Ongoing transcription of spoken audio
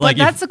But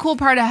that's the cool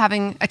part of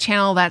having a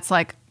channel that's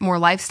like more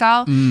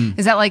lifestyle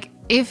is that like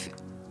if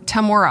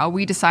tomorrow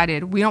we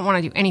decided we don't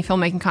want to do any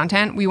filmmaking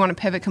content, we want to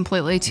pivot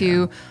completely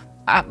to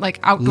like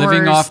outdoors.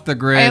 Living off the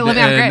grid.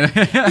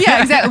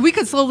 Yeah, exactly. We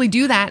could slowly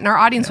do that and our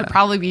audience would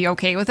probably be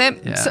okay with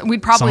it. Yeah. So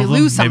we'd probably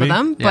lose some of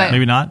them. But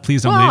maybe not.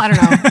 Please don't well, leave.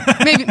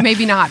 I don't know.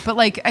 Maybe not. But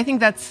like I think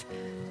that's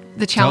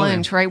the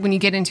challenge, right? When you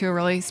get into a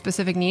really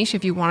specific niche,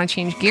 if you want to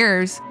change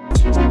gears.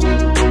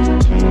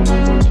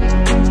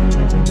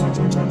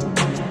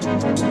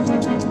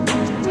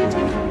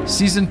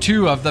 Season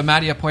 2 of the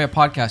Matty Apoya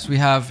podcast. We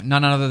have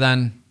none other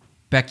than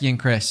Becki and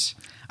Chris.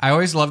 I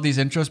always love these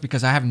intros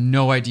because I have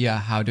no idea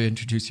how to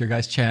introduce your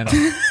guys' channel.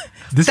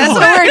 That's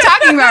what we're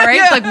talking about, right?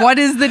 Yeah. Like, what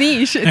is the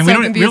niche? It's and we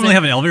don't really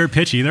have an elevator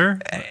pitch either.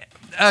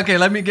 Okay,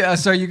 let me get.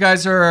 So you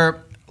guys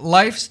are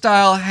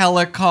lifestyle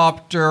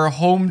helicopter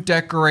home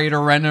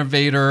decorator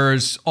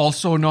renovators.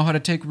 Also know how to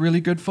take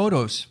really good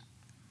photos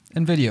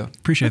and video.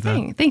 Appreciate that.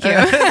 Thank you.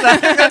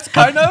 That's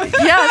kind of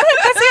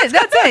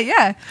That's it.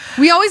 Yeah.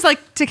 We always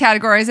like to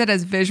categorize it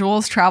as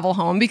visuals, travel,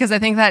 home, because I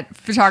think that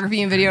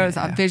photography and video is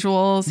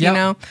visuals, you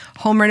know,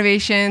 home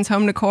renovations,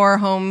 home decor,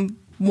 home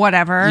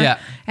whatever. Yeah.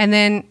 And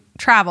then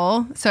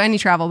travel. So any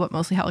travel, but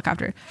mostly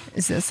helicopter.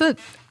 Is this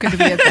good to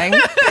be a thing?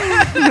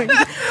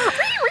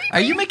 Are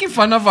you making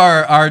fun of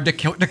our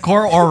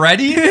decor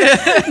already?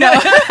 No.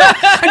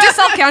 I'm just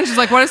self-conscious.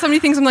 Like, what if somebody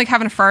thinks I'm like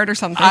having a fart or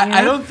something?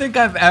 I don't think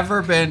I've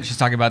ever been. She's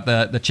talking about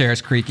the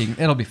chairs creaking.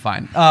 It'll be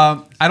fine.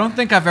 I don't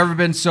think I've ever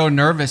been so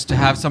nervous to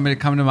have somebody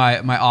come to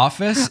my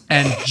office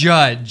and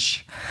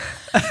judge.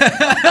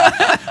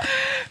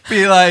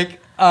 Be like,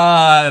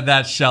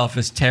 that shelf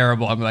is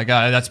terrible. I'm like,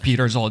 that's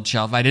Peter's old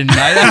shelf. I didn't.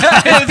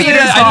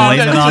 Peter's fault.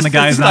 Blame it on the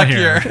guy's not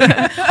here.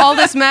 All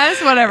this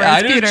mess, whatever. Yeah,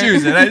 it's I didn't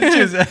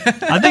choose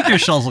it. I think your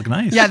shelves look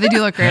nice. Yeah, they do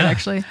look great,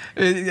 actually.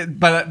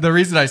 But the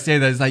reason I say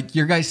that is like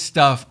your guys'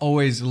 stuff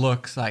always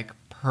looks like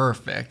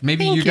perfect.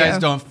 Maybe you guys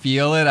don't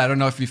feel it. I don't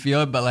know if you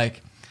feel it, but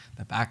like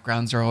the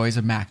backgrounds are always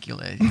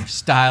immaculate. Your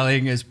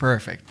styling is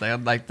perfect.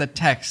 Like the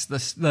text,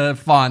 the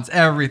fonts,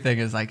 everything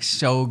is like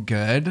so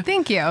good.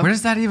 Thank you. Where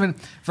does that even?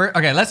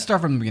 Okay, let's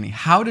start from the beginning.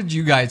 How did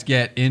you guys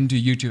get into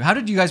YouTube? How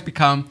did you guys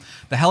become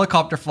the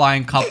helicopter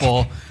flying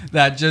couple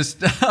that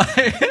just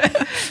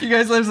you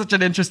guys live such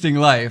an interesting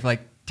life? Like,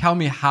 tell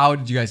me, how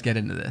did you guys get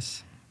into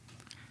this?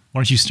 Why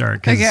don't you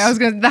start? Okay,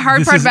 the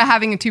hard part about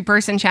having a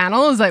 2-person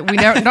channel is like we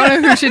don't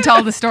know who should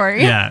tell the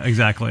story. Yeah,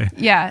 exactly.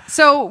 Yeah.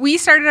 So we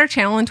started our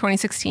channel in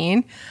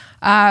 2016.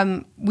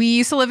 We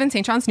used to live in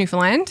St. John's,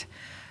 Newfoundland.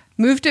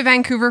 Moved to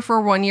Vancouver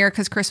for 1 year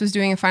because Chris was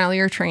doing a final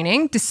year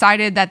training.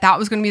 Decided that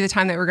was going to be the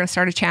time that we were going to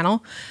start a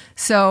channel.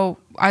 So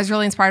I was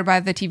really inspired by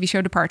the TV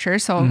show Departure.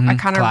 So I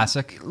kind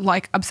of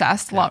like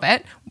obsessed, love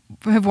it.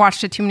 Have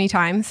watched it too many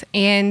times.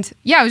 And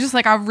yeah, I was just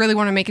like, I really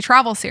want to make a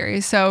travel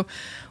series. So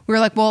we were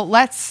like, well,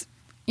 let's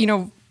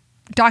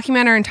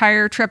document our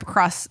entire trip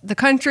across the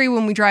country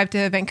when we drive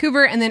to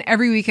Vancouver. And then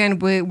every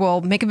weekend we will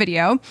make a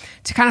video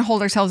to kind of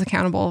hold ourselves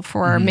accountable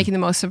for making the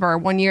most of our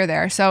 1 year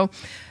there. So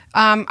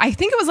I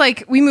think it was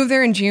like, we moved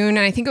there in June and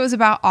I think it was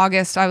about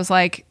August. I was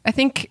like, I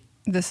think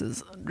this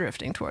is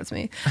drifting towards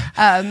me.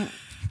 Yeah,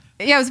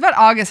 it was about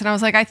August. And I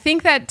was like, I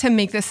think that to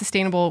make this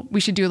sustainable, we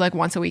should do like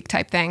once a week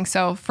type thing.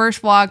 So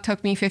first vlog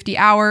took me 50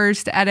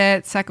 hours to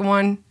edit. Second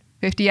one,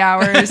 50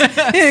 hours. Still.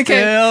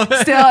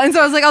 And so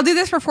I was like, I'll do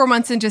this for 4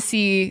 months and just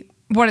see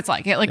what it's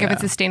like, if it's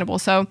sustainable.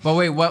 So, but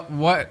wait,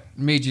 what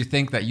made you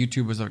think that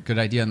YouTube was a good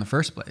idea in the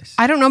first place?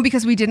 I don't know,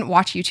 because we didn't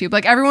watch YouTube.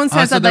 Like everyone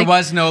says so that. there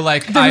was no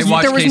like there was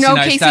no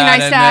Casey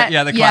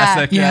Neistat. The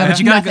classic. Yeah, but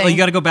you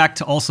got to go back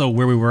to also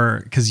where we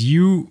were, because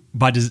you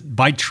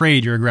by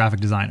trade you're a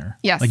graphic designer.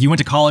 Yes, like you went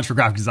to college for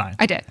graphic design.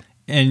 I did,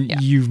 and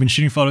you've been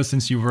shooting photos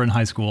since you were in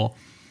high school.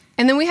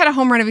 And then we had a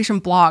home renovation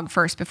blog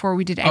first before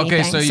we did anything.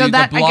 Okay, so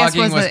that, the blogging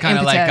I guess, was kind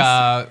of like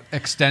a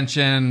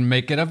extension,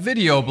 make it a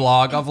video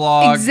blog, a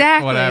vlog,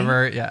 exactly.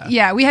 Whatever.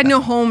 Yeah, we had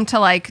no home to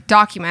like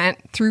document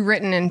through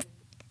written and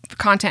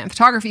content and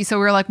photography. So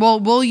we were like, well,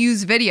 we'll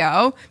use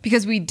video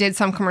because we did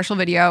some commercial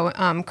video.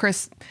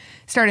 Chris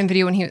started in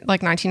video when he was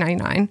like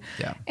 1999.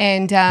 Yeah.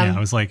 And I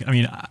was like, I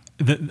mean,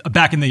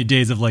 back in the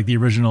days of like the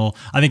original,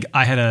 I think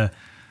I had a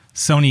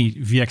Sony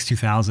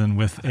VX2000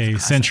 with a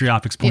Century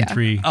Optics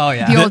 0.3. Yeah. Oh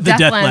yeah, the old death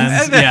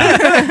lens.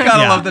 Yeah,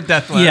 gotta love the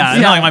death lens.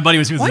 Yeah, like my buddy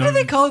was. Why do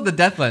they call it the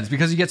death lens?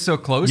 Because you get so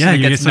close. Yeah, and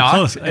you it get gets so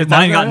knocked. close.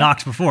 Mine got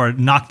knocked before. It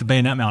knocked the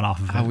bayonet mount off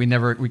of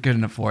it. We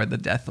couldn't afford the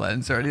death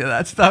lens or any of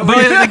that stuff. But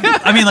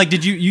I mean, like,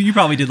 did you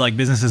probably did like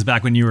businesses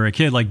back when you were a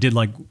kid? Like, did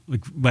like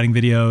wedding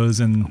videos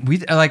and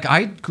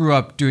I grew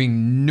up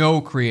doing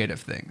no creative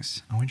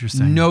things. Oh,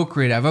 interesting. No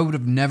creative. I would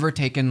have never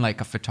taken like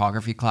a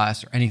photography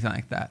class or anything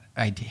like that.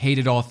 I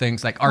hated all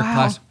things like art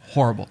class.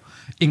 Horrible.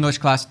 English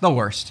class, the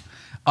worst.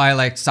 I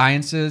liked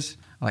sciences,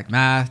 I like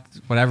math,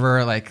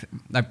 whatever. Like,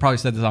 I probably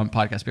said this on the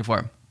podcast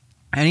before.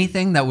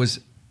 Anything that was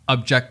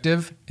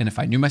objective, and if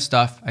I knew my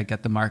stuff, I'd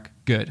get the mark,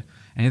 good.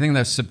 Anything that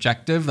was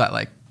subjective, that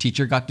like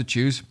teacher got to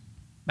choose,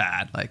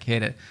 bad. Like,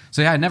 hate it.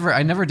 So yeah, I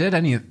never did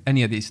any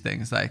of these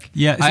things. Like,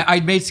 I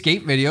made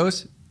skate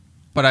videos.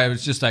 but I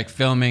was just like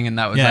filming, and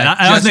that was Yeah, like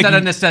and I was just making, out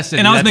of necessity.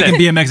 and I was That's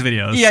making it. BMX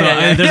videos. Yeah, so yeah,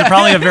 yeah. there's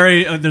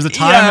probably there's a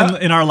time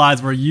in our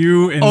lives where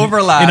you in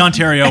Overlap.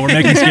 Ontario were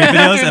making skate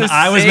videos, Doing and the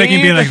I was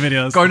making same- BMX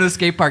videos. Going to the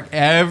skate park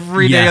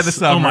every day of the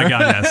summer. Oh my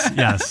god,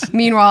 yes.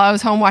 Meanwhile, I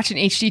was home watching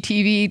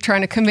HGTV,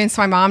 trying to convince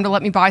my mom to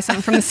let me buy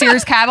something from the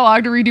Sears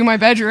catalog to redo my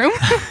bedroom.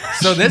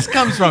 So this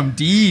comes from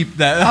deep.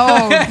 That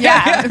Oh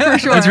yeah, for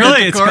sure. It's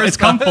really it's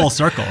come full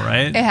circle,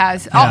 right? It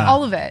has Yeah.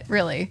 all of it,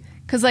 really.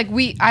 Because like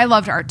I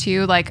loved art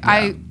too. Like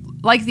I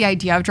like the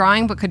idea of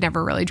drawing, but could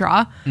never really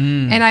draw.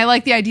 And I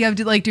like the idea of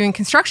like doing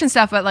construction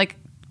stuff, but like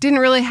didn't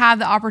really have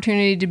the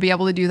opportunity to be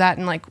able to do that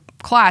in like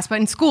class. But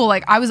in school,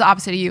 like I was the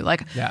opposite of you.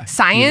 Like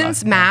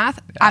science, math,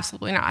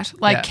 absolutely not.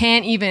 Like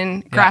can't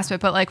even grasp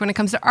it. But like when it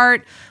comes to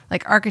art,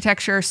 like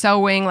architecture,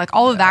 sewing, like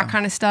all of that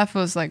kind of stuff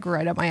was like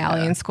right up my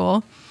alley in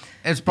school.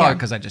 It's probably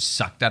because I just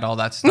sucked at all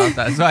that stuff.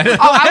 That's why.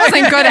 I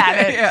wasn't good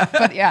at it.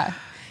 But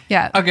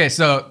yeah. Okay,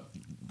 so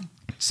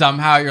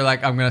somehow you're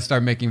like, I'm gonna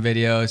start making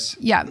videos.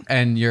 Yeah.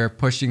 And you're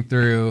pushing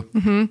through.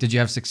 Did you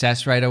have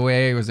success right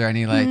away? Was there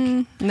any like?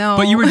 No.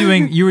 But you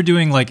were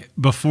doing like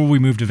before we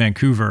moved to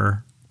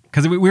Vancouver,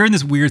 because we were in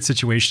this weird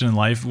situation in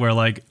life where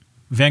like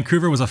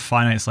Vancouver was a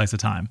finite slice of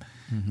time.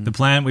 The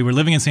plan, we were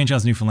living in St.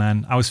 John's,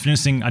 Newfoundland. I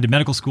did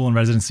medical school and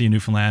residency in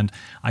Newfoundland.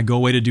 I go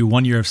away to do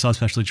 1 year of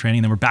subspecialty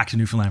training, then we're back to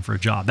Newfoundland for a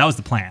job. That was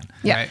the plan.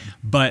 Yeah. Right.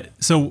 But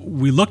so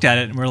we looked at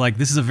it and we're like,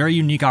 this is a very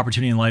unique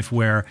opportunity in life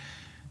where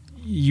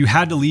you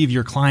had to leave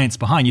your clients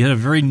behind. You had a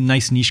very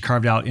nice niche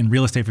carved out in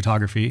real estate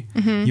photography.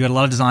 You had a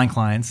lot of design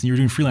clients, and you were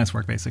doing freelance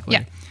work basically.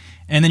 Yeah.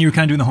 And then you were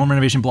kind of doing the home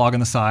renovation blog on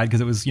the side because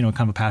it was, kind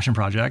of a passion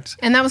project.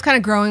 And that was kind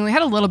of growing. We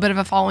had a little bit of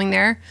a following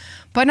there,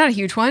 but not a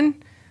huge one.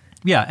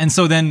 Yeah. And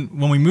so then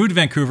when we moved to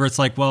Vancouver, it's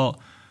like, well,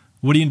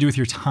 what are you going to do with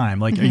your time?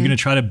 Like, are you going to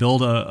try to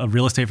build a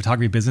real estate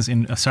photography business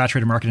in a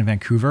saturated market in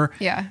Vancouver?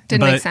 Yeah,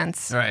 didn't make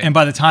sense. Right. And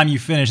by the time you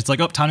finish, it's like,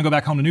 oh, time to go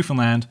back home to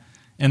Newfoundland.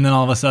 And then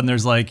all of a sudden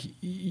there's like,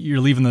 you're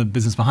leaving the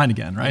business behind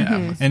again, right?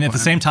 And at the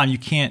same time,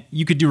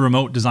 you could do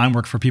remote design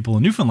work for people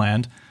in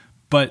Newfoundland,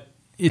 but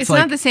it's like,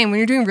 not the same when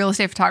you're doing real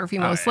estate photography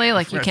mostly.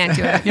 Like you can't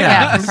do it.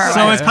 yeah. from far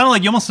So away. it's kind of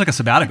like you almost took a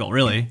sabbatical,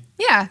 really.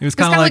 Yeah, It was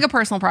kind kinda of like like a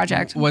personal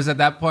project. Was at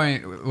that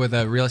point with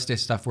the real estate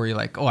stuff where you're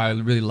like, oh, I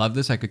really love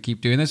this, I could keep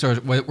doing this, or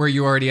were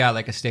you already at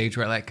like a stage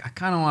where like I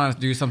kind of want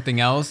to do something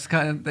else,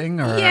 kind of thing?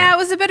 Or Yeah, it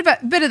was a bit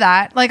of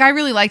that. Like I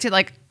really liked it.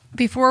 Like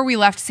before we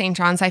left St.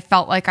 John's, I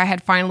felt like I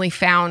had finally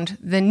found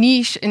the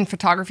niche in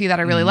photography that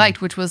I really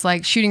liked, which was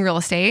like shooting real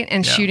estate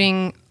and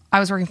shooting. I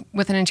was working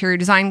with an interior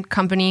design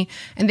company,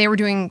 and they were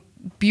doing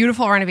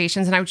beautiful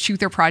renovations, and I would shoot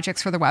their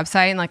projects for their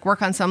website and like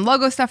work on some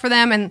logo stuff for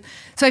them. And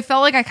so I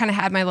felt like I kind of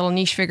had my little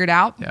niche figured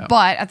out. Yeah.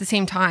 But at the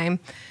same time,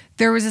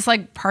 there was this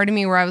like part of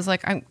me where I was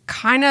like, I'm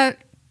kind of,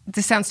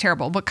 this sounds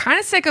terrible, but kind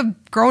of sick of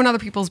growing other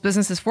people's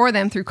businesses for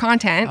them through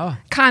content.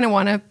 Kind of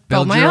want to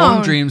build my your own.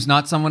 own dreams,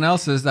 not someone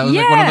else's. That was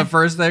like one of the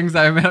first things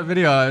that I made a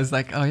video. I was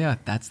like, oh yeah,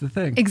 that's the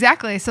thing.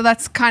 Exactly. So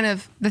that's kind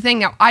of the thing.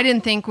 Now, I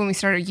didn't think when we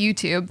started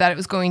YouTube that it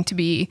was going to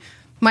be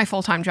my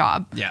full-time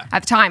job. Yeah.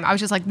 At the time, I was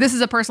just like, this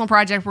is a personal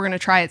project. We're going to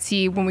try it.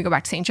 See, when we go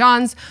back to St.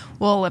 John's,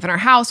 we'll live in our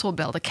house. We'll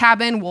build a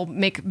cabin. We'll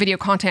make video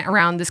content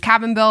around this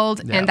cabin build.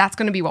 And that's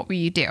going to be what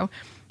we do.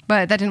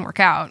 But that didn't work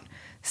out.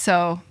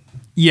 So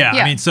yeah.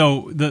 I mean,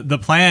 so the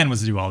plan was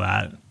to do all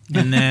that.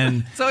 And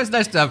then It's always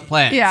nice to have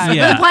plans.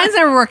 yeah, the plans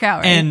never work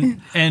out. Right?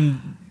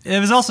 and it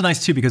was also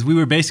nice too because we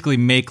would basically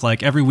make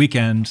like every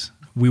weekend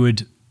we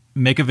would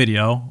make a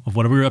video of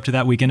whatever we were up to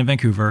that weekend in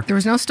Vancouver. there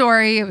was no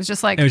story. It was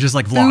just like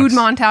vlogs. food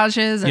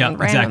montages and Yeah,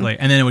 random. exactly.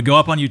 And then it would go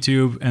up on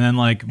YouTube, and then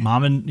like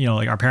mom and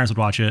like our parents would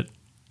watch it,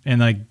 and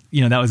like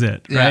that was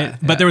it, right? Yeah,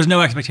 But there was no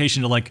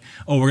expectation to like,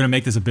 oh, we're gonna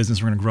make this a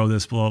business, we're gonna grow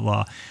this, blah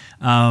blah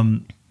blah.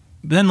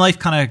 But then life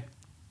kind of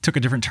took a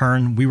different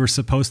turn. We were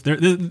supposed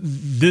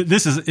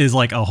this is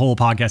like a whole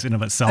podcast in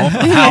of itself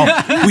of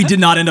how we did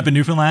not end up in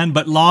Newfoundland.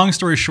 But long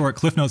story short,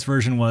 Cliff Notes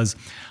version was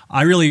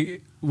I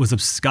really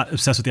was got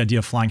obsessed with the idea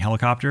of flying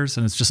helicopters,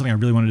 and it's just something I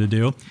really wanted to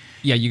do.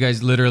 Yeah, you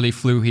guys literally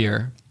flew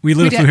here. We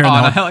literally did. flew here On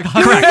in a the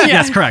helicopter. correct.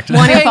 Yes, correct.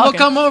 One in Hey, we'll Falcon.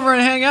 come over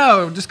and hang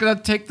out. We're just gonna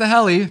take the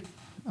heli.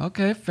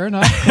 Okay, fair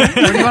enough. Where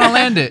do you want to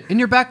land it? In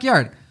your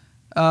backyard.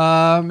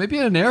 Maybe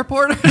at an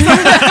airport. We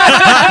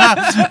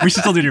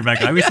should still do your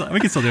backyard. We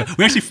can still do it.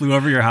 We actually flew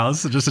over your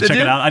house just to check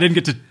you? it out. I didn't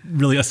get to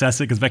really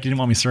assess it because Becky didn't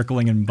want me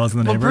circling and buzzing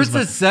the Well, neighbors.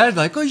 Bruce had said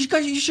like, "Oh,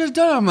 you should have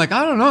done it." I'm like,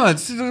 I don't know.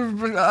 It's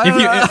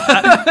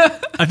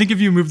I think if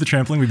you move the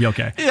trampoline, we'd be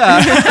okay.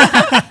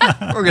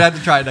 yeah. We're gonna have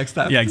to try it next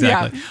time. Yeah,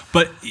 exactly. Yeah.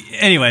 But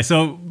anyway,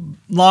 so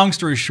long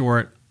story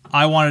short,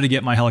 I wanted to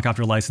get my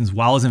helicopter license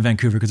while I was in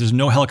Vancouver because there's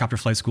no helicopter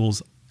flight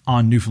schools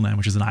on Newfoundland,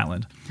 which is an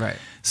island. Right.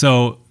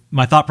 So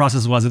my thought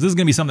process was, if this is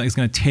going to be something that's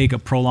going to take a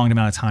prolonged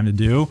amount of time to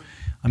do,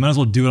 I might as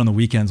well do it on the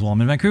weekends while I'm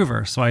in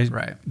Vancouver. So I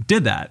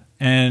did that.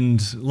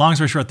 And long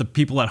story short, the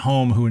people at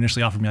home who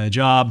initially offered me the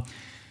job,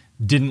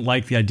 didn't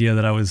like the idea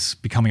that I was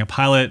becoming a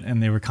pilot,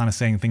 and they were kind of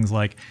saying things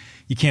like,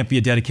 you can't be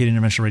a dedicated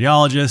interventional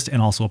radiologist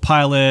and also a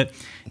pilot,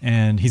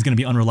 and he's going to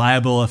be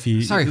unreliable if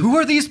he... Sorry, who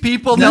are these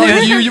people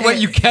telling you what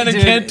you can and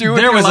can't do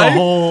with your life?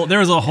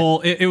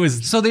 It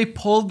was... So they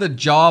pulled the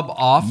job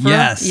offer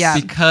Yes. Yeah.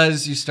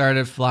 because you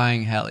started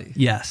flying heli.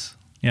 Yes.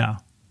 Yeah.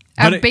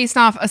 But based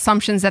off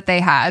assumptions that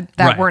they had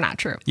that Right. were not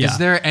true. Yeah. Is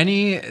there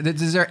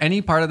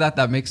any part of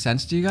that makes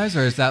sense to you guys,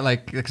 or is that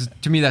like? Because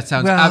to me that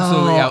sounds Well,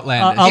 absolutely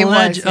outlandish. It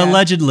was, yeah.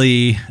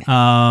 Allegedly,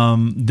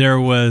 there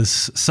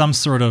was some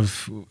sort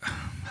of,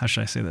 how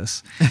should I say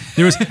this?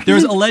 There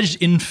was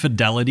alleged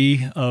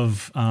infidelity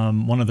of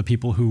one of the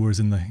people who was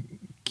in the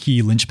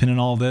key linchpin in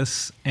all of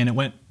this, and it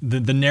went.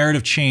 The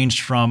narrative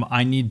changed from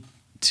I need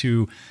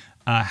to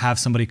have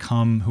somebody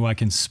come who I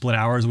can split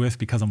hours with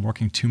because I'm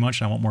working too much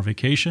and I want more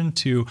vacation,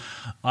 to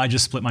I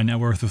just split my net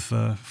worth with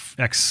the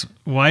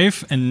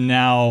ex-wife, and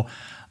now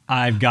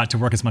I've got to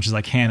work as much as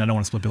I can. I don't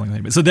want to split billing with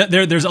anybody. So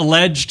there's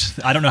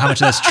alleged, I don't know how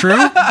much of that's true.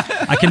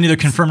 I can neither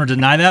confirm or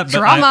deny that. But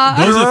Drama.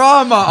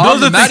 Drama on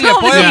the Matty things-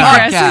 Apoya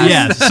Yeah. podcast.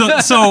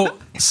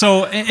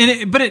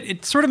 Yeah. But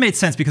it sort of made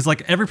sense because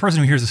like every person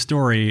who hears a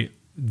story,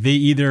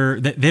 they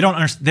don't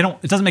understand.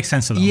 It doesn't make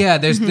sense to them. Yeah,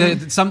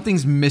 there's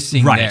something's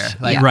missing Right. there.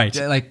 Like, Yeah. Right.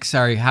 Like,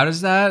 sorry, how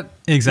does that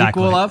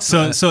Exactly. equal up?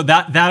 So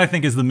that I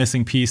think is the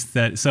missing piece.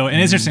 And it's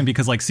interesting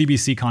because like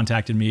CBC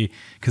contacted me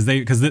because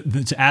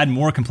to add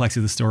more complexity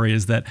to the story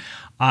is that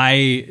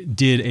I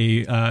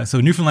did so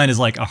Newfoundland is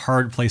like a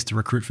hard place to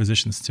recruit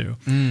physicians to.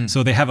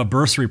 So they have a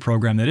bursary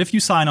program that if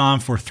you sign on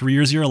for 3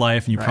 years of your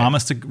life and you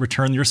promise to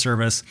return your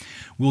service,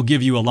 we'll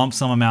give you a lump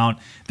sum amount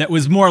that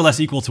was more or less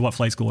equal to what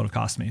flight school would have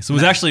cost me. So it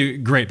was actually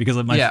great because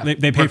of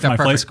they paid for my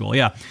flight school.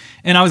 Yeah.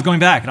 And I was going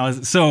back and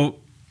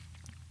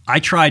I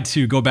tried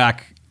to go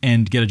back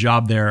and get a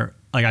job there.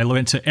 Like I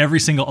went to every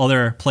single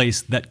other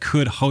place that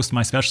could host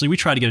my specialty. We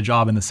tried to get a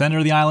job in the center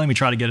of the island. We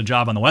tried to get a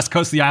job on the west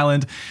coast of the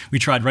island. We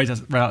tried right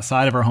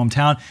outside of our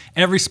hometown.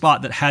 Every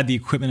spot that had the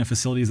equipment and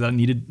facilities that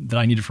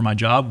I needed for my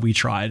job, we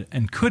tried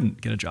and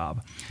couldn't get a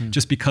job,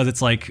 just because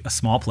it's like a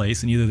small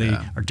place and either they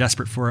are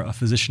desperate for a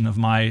physician of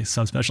my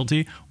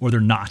subspecialty or they're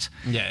not.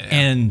 Yeah.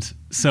 And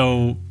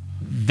so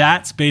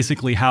that's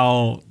basically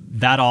how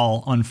that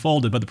all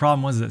unfolded. But the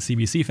problem was that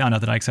CBC found out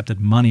that I accepted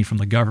money from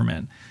the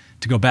government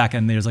to go back,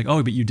 and they was like,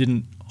 oh, but you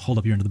didn't hold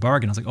up your end of the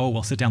bargain. I was like, oh,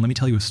 well, sit down. Let me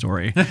tell you a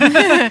story.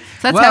 I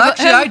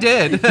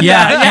did.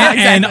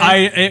 And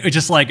it was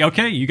just like,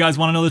 okay, you guys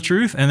want to know the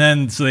truth? And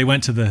then, so they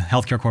went to the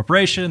healthcare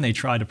corporation. They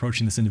tried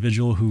approaching this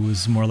individual who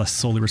was more or less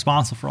solely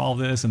responsible for all of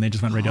this, and they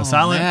just went radio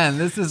silent. Man,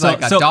 this is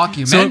like a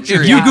documentary. So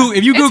if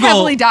you Google, it's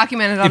heavily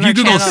documented on if you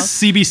their Google channel.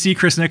 CBC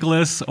Chris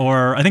Nicholas,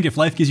 or I think If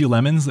Life Gives You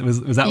Lemons,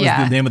 was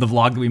the name of the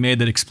vlog that we made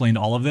that explained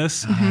all of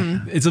this.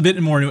 It's a bit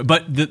more,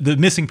 but the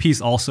missing piece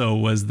also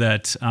was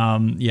that,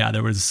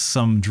 there was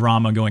some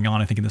drama going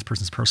on, I think, in this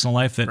person's personal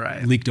life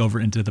that leaked over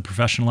into the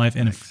professional life,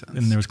 and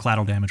there was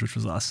collateral damage, which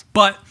was us.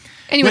 But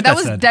anyway, that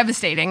was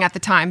devastating at the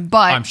time,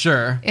 but I'm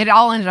sure it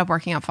all ended up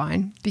working out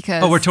fine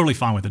because we're totally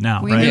fine with it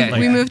now, we right? moved,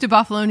 we moved to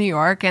Buffalo, New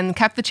York, and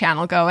kept the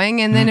channel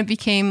going, and then it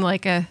became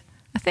like a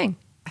thing.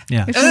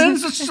 Yeah. And then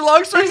it's just a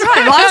long story short.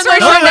 Long story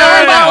short,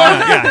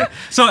 now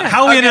So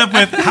how we ended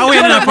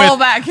up Roll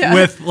back, yeah.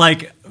 with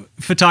like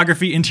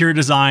photography, interior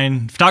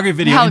design, photography,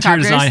 video, interior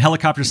design,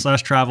 helicopters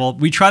 / travel.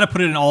 We try to put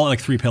it in all like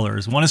 3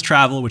 pillars. One is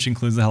travel, which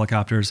includes the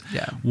helicopters.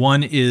 Yeah.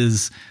 One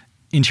is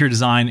interior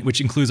design,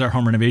 which includes our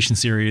home renovation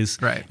series.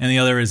 Right. And the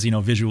other is,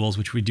 visuals,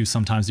 which we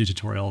sometimes do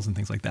tutorials and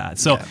things like that.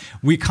 So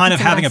we kind of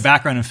having a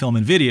background in film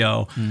and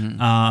video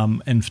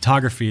and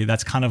photography,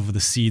 that's kind of the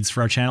seeds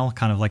for our channel,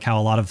 kind of like how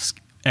a lot of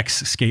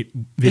ex-skate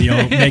video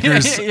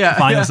makers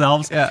find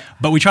themselves. Yeah.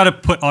 But we try to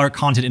put our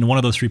content in one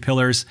of those 3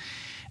 pillars.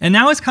 And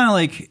now it's kind of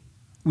like,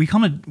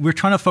 we're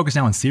trying to focus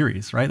now on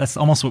series, right? That's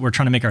almost what we're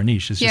trying to make our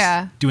niche. Is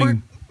just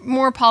doing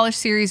more polished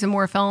series and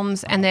more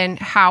films, and then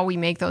how we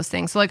make those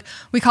things. So like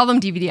we call them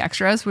DVD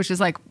extras, which is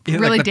like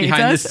really like dates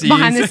behind us the scenes.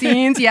 behind the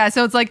scenes. Yeah,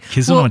 so it's like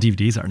kids don't know what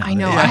DVDs are now. I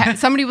know.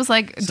 Somebody was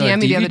like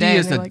DM me the other day. DVD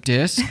is and a they're like,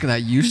 disc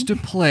that used to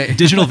play.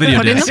 Digital video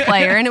put in disc. the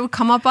player, and it would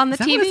come up on the Is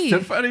that what it TV.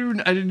 stood for?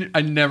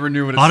 I never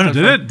knew what it I stood don't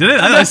for. know. Did it?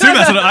 I assume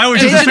that's what I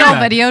always just assume Digital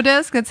that. video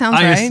disc. That sounds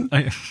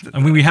right. I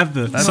mean, we have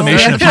the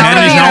summation we of have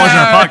humanity's the knowledge in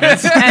our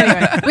pockets.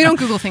 Anyway, we don't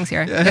Google things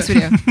here. Yes, we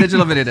do.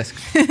 Digital video disc.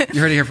 You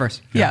heard it here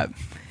first. Yeah.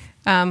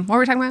 What were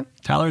we talking about?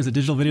 Tyler, is a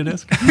digital video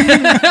disc?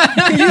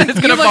 It's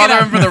going to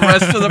bother him for the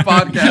rest of the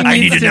podcast. I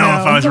need to know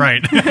if I was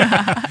right.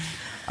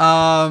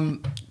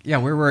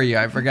 Where were you?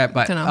 I forgot.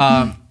 But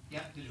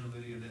Digital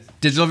video disc.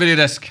 digital video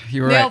disc.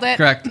 You were Nailed right. it.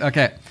 Correct.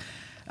 Okay.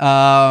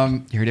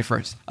 You heard it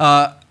first.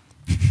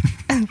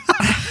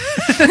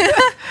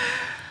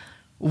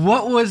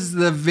 What was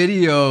the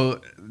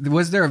video?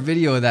 Was there a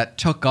video that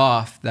took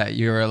off that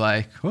you were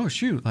like, oh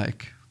shoot,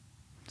 like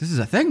this is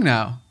a thing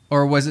now?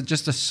 Or was it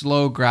just a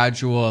slow,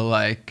 gradual,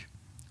 like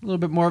a little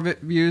bit more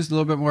views, a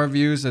little bit more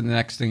views, and the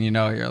next thing you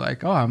know, you're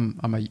like, oh, I'm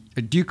a.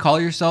 Do you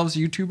call yourselves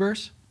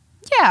YouTubers?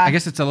 Yeah. I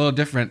guess it's a little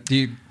different. Do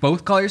you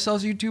both call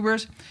yourselves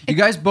YouTubers? You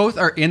guys both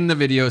are in the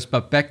videos,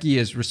 but Becki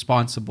is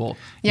responsible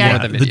Yeah.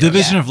 for the videos. The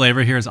division of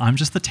labor here is I'm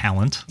just the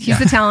talent. He's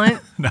the talent.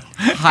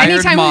 Hired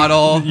Anytime-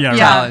 model, Yeah,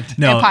 talent.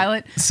 No, And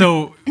pilot.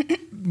 So,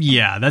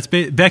 yeah, that's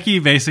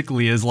Becki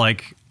basically is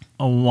like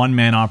a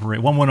one-man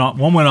operation.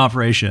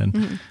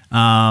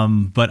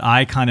 But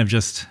I kind of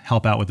just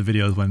help out with the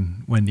videos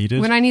when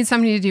needed. When I need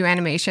somebody to do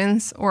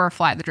animations or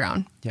fly the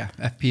drone. Yeah,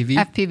 FPV.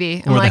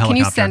 FPV. Or I'm the like, can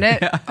you helicopter. send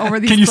it over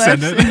these Can you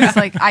cliffs? send it? And he's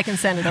like, I can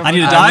send it over. I need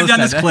to these dive will down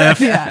this send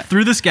cliff Yeah.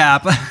 through this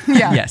gap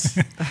Yeah. Yes.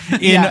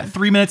 in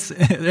 3 minutes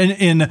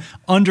in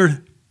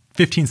under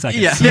 15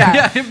 seconds.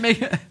 Yeah.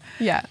 Yeah.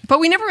 Yeah. But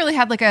we never really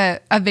had like a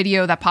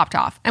video that popped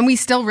off. And we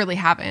still really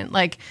haven't.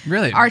 Like,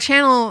 Really? Our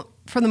channel,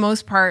 for the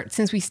most part,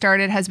 since we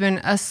started, has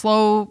been a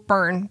slow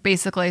burn,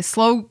 basically.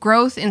 Slow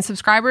growth in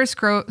subscribers,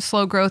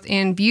 slow growth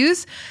in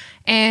views.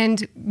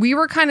 And we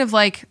were kind of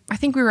like, I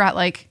think we were at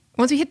like,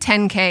 once we hit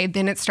 10K,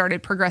 then it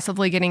started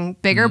progressively getting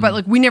bigger. But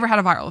like, we never had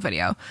a viral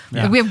video.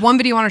 Yeah. Like, we have one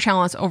video on our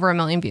channel that's over 1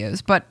 million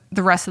views, but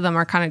the rest of them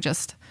are kind of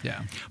just. Yeah.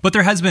 But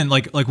there has been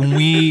like when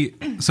we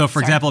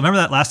for example, remember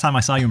that last time I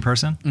saw you in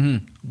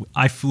person?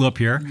 I flew up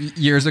here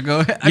Years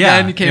ago. Yeah,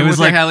 Again, you came it was with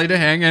like your heli to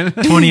hang in.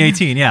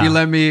 2018. Yeah, You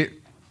let me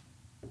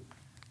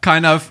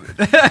kind of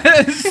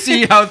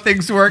see how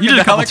things work you in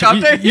did the a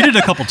couple. helicopter. You did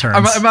a couple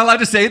turns. Am I allowed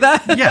to say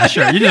that? Yeah,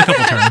 sure. You did a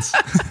couple turns.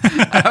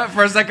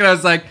 For a second, I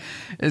was like,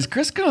 is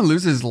Chris going to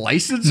lose his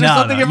license or No,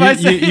 something no. if I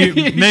say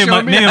Maybe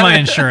show me maybe how my to-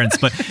 insurance,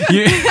 but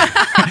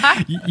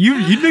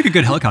you'd make a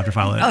good helicopter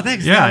pilot. Oh,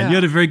 thanks. Yeah, Yeah. you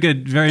had a very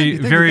good, very,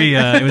 Thank you, very.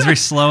 It was very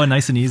slow and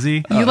nice and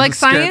easy. You like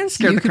scared- science?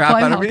 scared you the could crap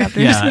fly out of me.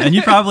 helicopters. Yeah, and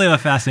you probably have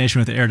a fascination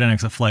with the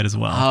aerodynamics of flight as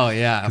well. Oh,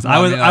 yeah. Because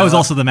I was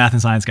also the math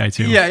and science guy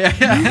too.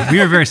 Yeah. We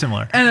were very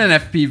similar. And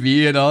then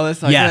FPV and all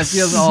this. Like, Yes. It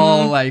feels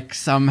all like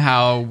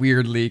somehow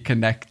weirdly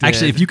connected.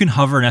 Actually, if you can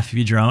hover an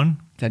FPV drone,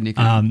 Then you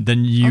can.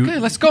 then you Okay,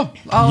 let's go.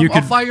 I'll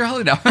could- fly your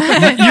heli now.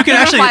 you can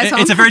actually. fly some.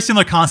 It's a very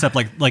similar concept,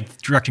 like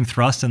directing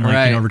thrust and like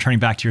Right. returning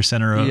back to your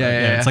center.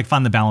 Yeah. It's like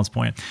find the balance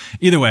point.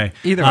 Either way.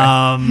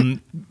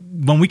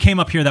 When we came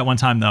up here that one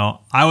time though,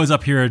 I was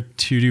up here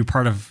to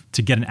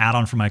get an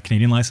add-on for my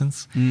Canadian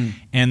license,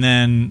 and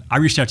then I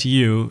reached out to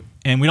you,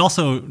 and we'd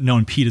also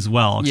known Pete as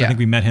well. 'Cause I Yeah. think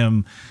we met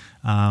him.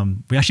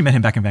 We actually met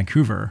him back in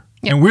Vancouver,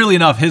 Yep. and weirdly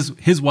enough,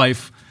 his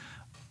wife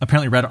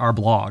apparently read our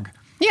blog.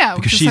 Yeah,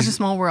 Because which is such she's a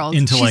small world.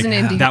 into She's like an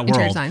indie that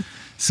interior world. design.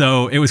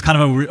 So it was kind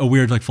of a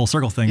weird like full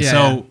circle thing. Yeah,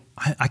 So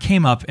I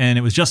came up and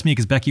it was just me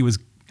because Becki was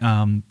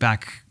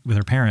back with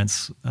her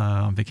parents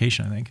on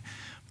vacation, I think.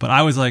 But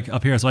I was like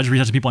up here, so I just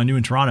reached out to people I knew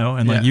in Toronto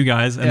and like Yeah. you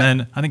guys, and Yeah.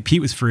 then I think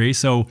Pete was free,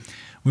 so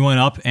we went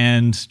up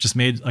and just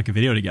made like a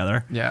video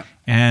together. Yeah.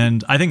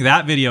 And I think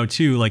that video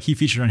too, like he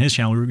featured on his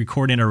channel. We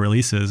coordinated our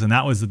releases, and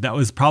that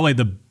was probably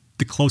the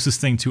closest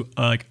thing to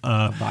like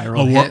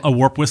viral hit. a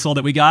warp whistle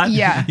that we got.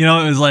 Yeah. You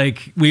know, it was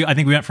like I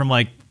think we went from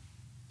like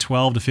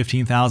 12 to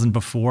 15,000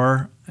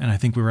 before, and I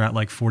think we were at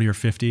like 40 or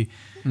 50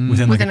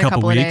 within like a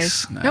couple of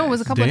weeks. days. No, it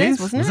was a couple of days,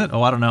 wasn't it?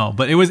 Oh, I don't know,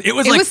 but it was It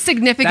like was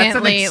significantly.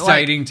 That's an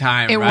exciting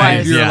time, it right?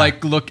 was. You're Yeah.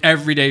 like, look,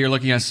 every day you're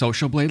looking at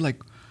Social Blade, like,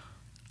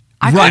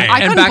 I Right. couldn't, I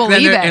and couldn't back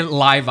believe then it. it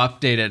live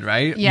updated,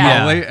 right? Yeah.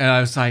 Probably. And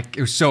I was like,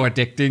 it was so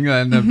addicting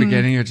in the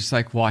beginning. You're just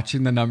like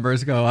watching the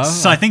numbers go up.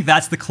 So I think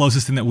that's the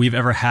closest thing that we've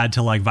ever had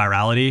to like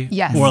virality,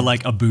 Yes. or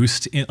like a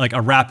boost, like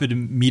a rapid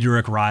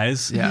meteoric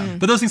rise. Yeah. Mhm.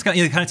 But those things kind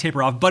of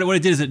taper off. But what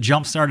it did is it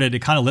jump started. It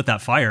kind of lit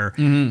that fire,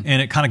 and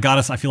it kind of got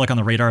us. I feel like on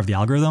the radar of the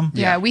algorithm.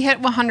 Yeah, we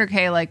hit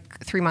 100K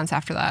like 3 months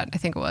after that, I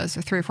think it was,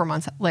 or 3 or 4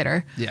 months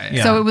later.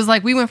 Yeah. So it was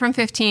like we went from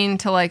 15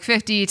 to like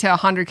 50 to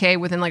 100K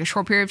within like a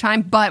short period of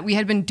time, but we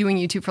had been doing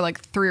YouTube for like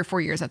 3 or 4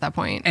 years at that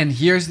point. And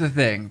here's the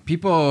thing.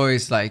 People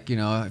always like,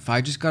 if I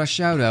just got a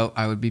shout out,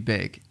 I would be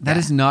big. That Yeah.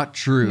 is not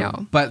true.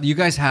 No. But you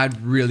guys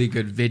had really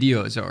good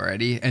videos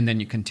already, and then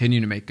you continue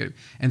to make good.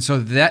 And so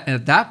that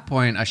at that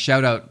point, a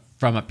shout out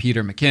from a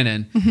Peter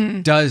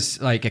McKinnon does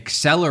like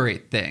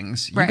accelerate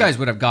things. You Right. guys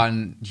would have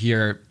gotten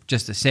here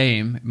just the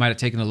same. It might have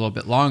taken a little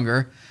bit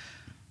longer.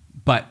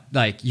 But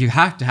like you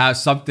have to have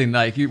something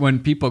like when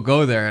people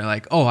go there and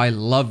like, oh, I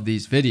love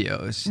these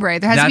videos.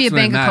 Right, there has to be That's a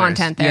when it bank of matters.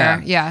 content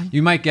there. Yeah.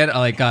 You might get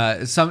like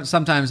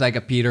sometimes like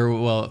a Peter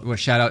will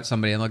shout out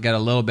somebody and they'll get a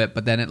little bit,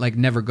 but then it like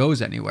never goes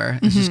anywhere.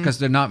 It's just because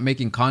they're not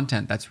making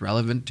content that's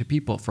relevant to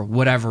people for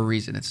whatever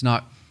reason. It's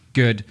not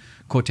good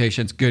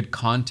quotations, good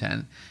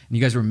content. And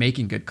you guys were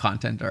making good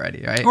content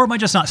already, right? Or it might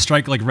just not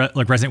strike like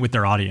resonate with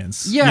their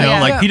audience. Yeah, you know,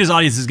 yeah. like Yeah. Peter's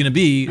audience is going to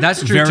be That's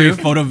true very too.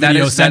 photo That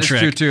video is- that is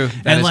centric. true too.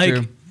 That and is like,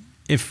 true.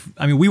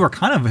 we were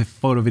kind of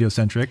photo video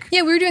centric.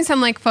 Yeah, we were doing some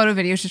like photo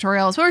video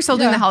tutorials. We were still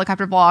doing Yeah. the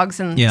helicopter vlogs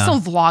and Yeah.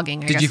 still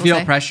vlogging, I Did guess you we'll feel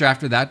say. pressure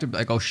after that to be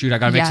like, oh shoot, I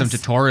gotta make some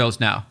Yes. tutorials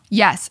now?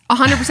 Yes,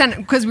 100%.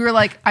 Because we were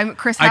like,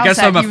 Chris Howe I guess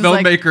said, I'm a he was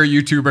like, filmmaker,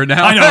 YouTuber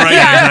now. I know, right?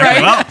 Yeah,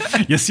 Exactly.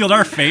 Well, you sealed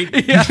our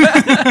fate.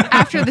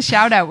 after the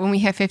shout out when we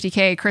hit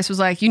 50K, Chris was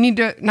like, you need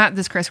to, not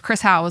this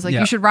Chris Howe was like,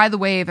 Yeah. you should ride the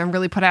wave and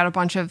really put out a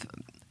bunch of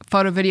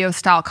photo video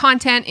style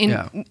content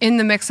in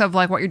the mix of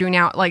like what you're doing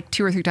now, like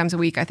 2 or 3 times a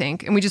week, I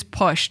think. And we just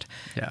pushed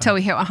till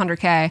we hit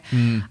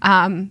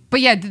 100K. But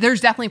yeah, there's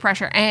definitely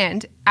pressure.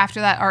 And after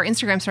that, our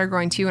Instagram started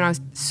growing too. And I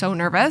was so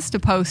nervous to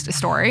post a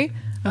story.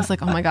 I was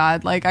like, oh my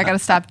God, like I got to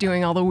stop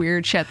doing all the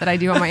weird shit that I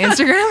do on my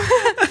Instagram.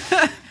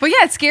 But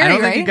yeah, it's scary, I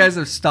don't right? think you guys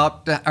have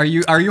stopped. Are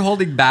you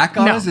holding back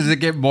on us? Does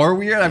it get more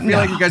weird? I feel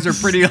like you guys are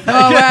pretty.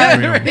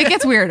 Like, it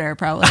gets weirder,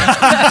 probably.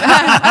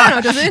 I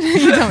don't know. Does it?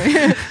 You tell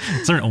me.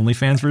 Is there an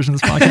OnlyFans version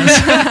of this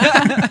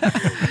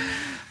podcast?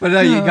 But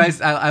no, you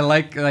guys, I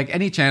like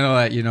any channel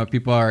that, you know,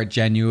 people are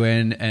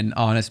genuine and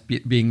honest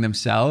being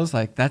themselves.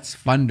 Like that's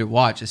fun to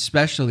watch,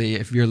 especially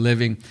if you're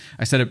living.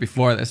 I said it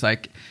before. It's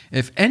like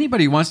if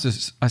anybody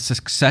wants a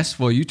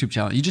successful YouTube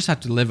channel, you just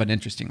have to live an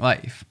interesting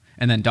life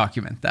and then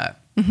document that.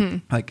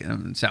 Like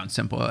it sounds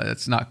simple.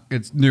 It's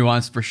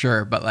nuanced for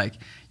sure. But like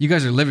you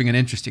guys are living an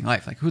interesting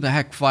life. Like who the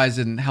heck flies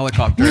in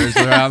helicopters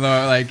around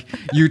the like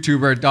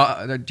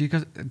YouTuber? Do you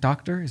guys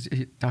doctor? Is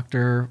he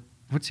doctor?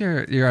 What's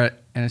your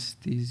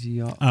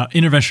anesthesia?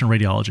 Interventional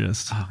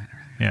radiologist. Oh,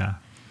 yeah.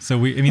 So I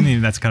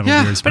mean, that's kind of a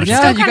weird but specialty. it's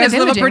still you guys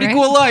live a pretty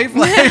cool life.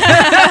 Like,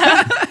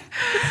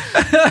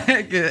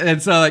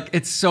 and so like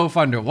it's so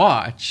fun to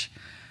watch.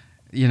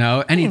 You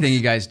know, anything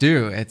you guys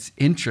do, it's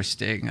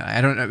interesting.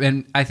 I don't know,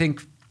 and I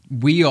think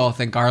we all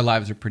think our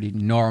lives are pretty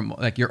normal.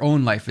 Like your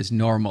own life is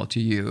normal to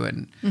you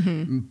and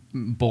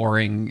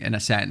boring in a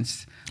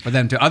sense. But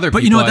then to other people,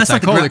 but you know what? That's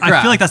it's like holy crap.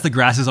 I feel like that's the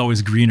grass is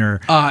always greener.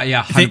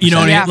 Yeah, 100%. You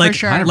know what I mean? Like, for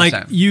sure. like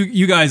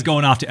you guys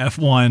going off to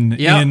F1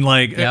 in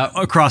like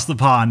across the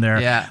pond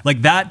there. Yeah.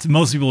 Like that,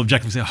 most people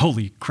objectively say,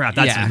 "Holy crap,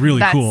 that's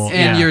really cool."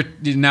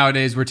 And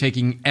nowadays we're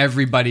taking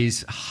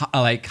everybody's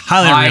like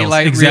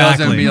highlight reels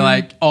and be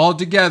like all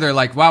together.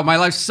 Like, wow, my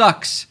life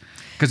sucks.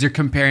 Because you're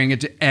comparing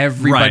it to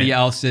everybody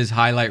else's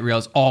highlight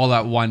reels all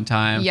at one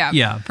time.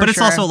 Yeah. But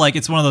it's also like,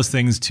 it's one of those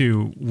things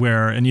too,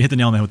 where, and you hit the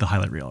nail on the head with the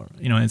highlight reel.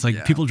 You know, it's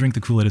like people drink the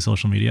Kool-Aid of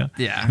social media.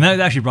 Yeah. And that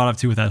actually brought up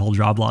too with that whole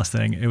job loss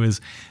thing. It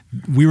was,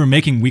 we were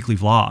making weekly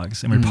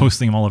vlogs and we were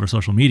posting them all over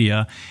social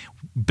media.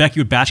 Becki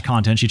would batch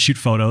content. She'd shoot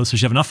photos. So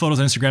she'd have enough photos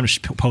on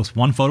Instagram to post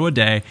 1 photo a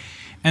day.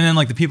 And then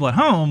like the people at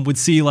home would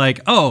see like,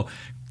 oh,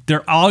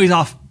 they're always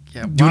off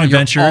doing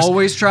adventures.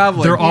 Always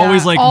traveling. They're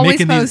always like always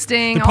making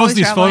posting, these. They post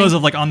these photos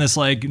of like on this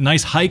like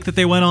nice hike that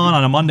they went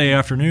on a Monday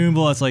afternoon.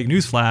 Well, it's like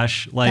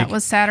newsflash. Like that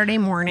was Saturday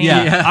morning.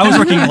 Yeah, I was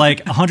working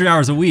like 100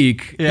 hours a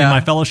week in my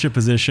fellowship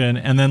position,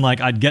 and then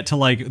like I'd get to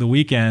like the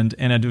weekend,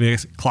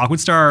 and clock would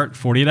start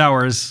 48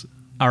 hours.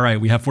 All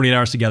right, we have 48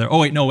 hours together. Oh,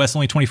 wait, no, that's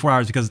only 24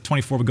 hours because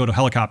 24 would go to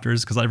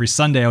helicopters because every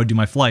Sunday I would do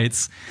my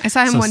flights. I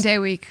saw him one day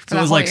a week. So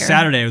it was like year.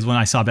 Saturday was when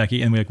I saw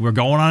Becki, and we're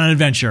going on an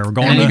adventure. We're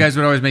going. And you guys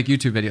would always make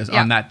YouTube videos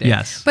on that day.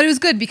 Yes. But it was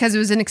good because it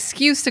was an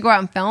excuse to go out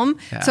and film.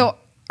 Yeah. So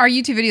our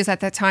YouTube videos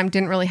at that time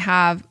didn't really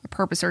have a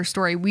purpose or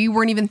story. We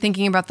weren't even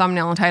thinking about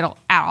thumbnail and title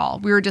at all.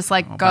 We were just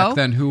like, go. Back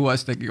then, who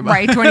was thinking about it?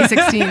 Right,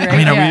 2016, right? I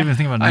mean, are we even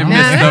thinking about it now?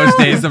 I miss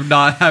those days of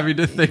not having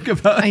to think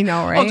about it. I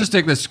know, right? I'll just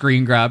take the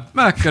screen grab.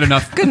 Good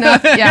enough. Good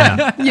enough,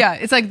 yeah.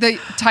 It's like the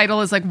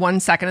title is like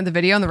 1 second of the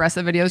video and the rest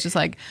of the video is just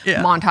like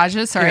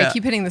montages. Sorry, I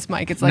keep hitting this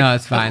mic. It's like, no,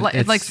 it's fine.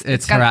 It's like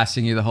it's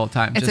harassing you the whole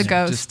time. It's a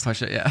ghost. Just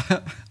push it,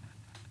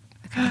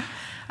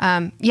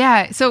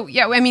 Okay. So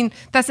I mean,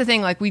 that's the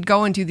thing. Like we'd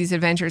go and do these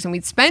adventures and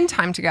we'd spend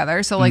time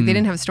together. So like they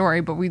didn't have a story,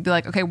 but we'd be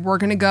like, okay, we're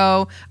going to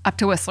go up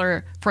to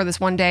Whistler for this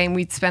one day and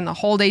we'd spend the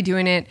whole day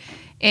doing it.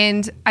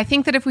 And I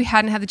think that if we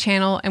hadn't had the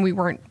channel and we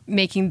weren't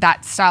making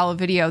that style of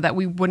video, that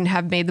we wouldn't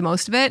have made the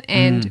most of it.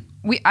 And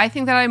I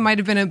think that I might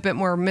have been a bit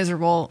more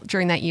miserable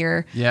during that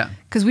year. Yeah.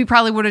 Because we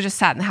probably would have just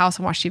sat in the house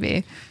and watched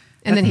TV.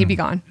 And then he'd be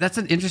gone. That's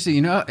an interesting,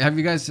 you know, have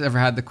you guys ever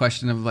had the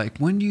question of like,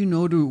 when do you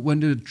know when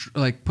to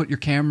like put your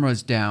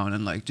cameras down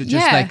and like to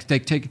just like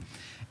take,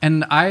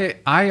 and I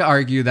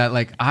argue that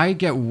like I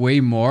get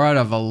way more out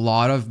of a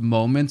lot of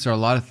moments or a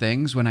lot of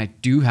things when I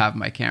do have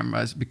my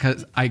cameras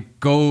because I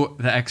go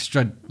the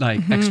extra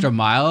extra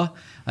mile.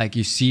 Like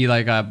you see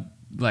like a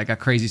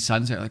crazy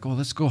sunset, like, oh,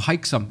 let's go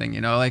hike something, you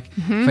know, like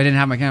if I didn't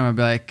have my camera, I'd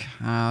be like,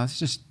 let's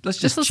just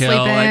chill.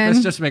 Like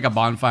let's just make a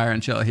bonfire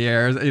and chill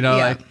here, you know,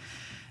 like.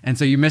 And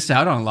so you miss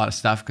out on a lot of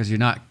stuff because you're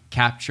not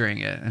capturing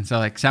it. And so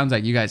like sounds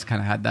like you guys kind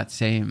of had that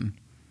same.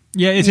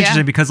 Yeah, it's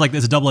interesting because like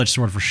it's a double-edged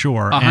sword for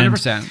sure.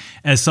 100%.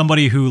 As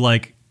somebody who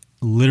like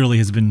literally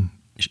has been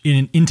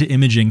into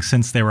imaging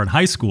since they were in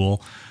high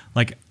school,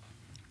 like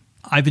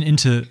I've been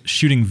into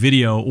shooting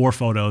video or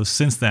photos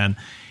since then.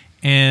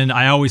 And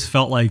I always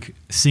felt like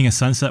seeing a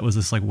sunset was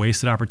this like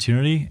wasted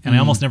opportunity. And I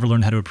almost never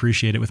learned how to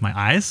appreciate it with my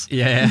eyes.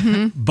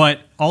 Yeah. But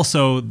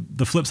also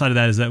the flip side of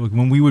that is that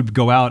when we would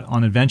go out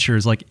on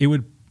adventures, like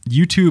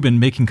YouTube and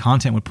making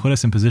content would put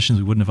us in positions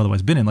we wouldn't have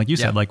otherwise been in. Like you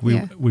said, like we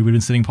would have been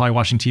sitting probably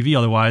watching TV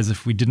otherwise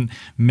if we didn't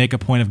make a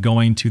point of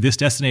going to this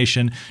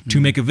destination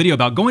to make a video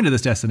about going to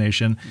this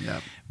destination.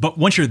 Yep. But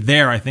once you're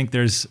there, I think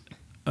there's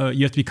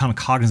you have to become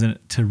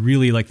cognizant to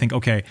really like think,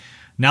 okay,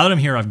 now that I'm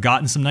here, I've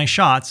gotten some nice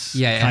shots.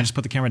 Can I just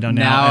put the camera down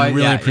now and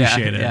really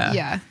appreciate it?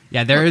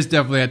 Yeah, there is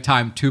definitely a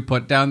time to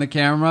put down the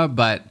camera,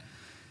 but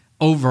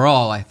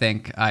overall, I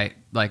think I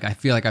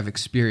feel like I've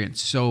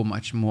experienced so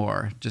much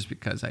more just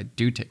because I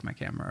do take my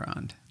camera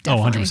around.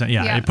 Definitely. 100%.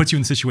 Yeah. It puts you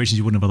in situations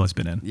you wouldn't have otherwise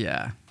been in.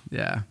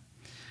 Yeah.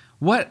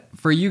 What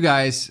for you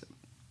guys?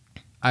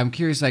 I'm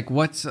curious, like,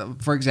 what's,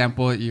 for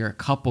example, you're a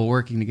couple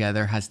working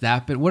together. Has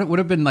that been, what would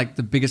have been like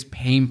the biggest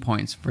pain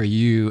points for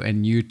you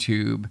and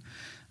YouTube?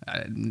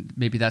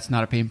 Maybe that's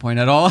not a pain point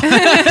at all.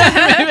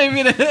 Maybe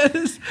it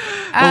is.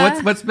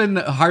 But what's been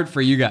hard for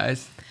you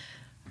guys?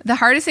 The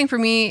hardest thing for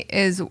me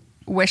is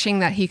wishing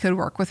that he could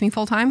work with me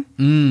full time.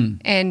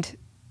 And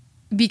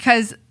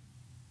because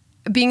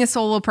being a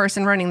solo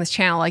person running this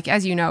channel, like,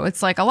 as you know,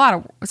 it's like a lot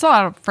of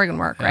friggin'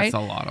 work, right? It's a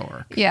lot of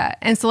work. Yeah.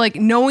 And so like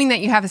knowing that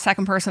you have a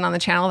second person on the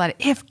channel, that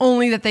if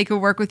only that they could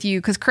work with you,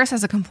 because Chris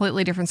has a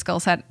completely different skill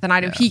set than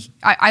I do. Yeah.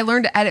 I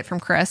learned to edit from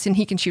Chris, and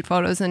he can shoot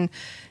photos and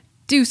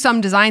do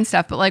some design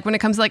stuff, but like when it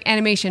comes to like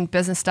animation,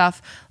 business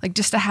stuff, like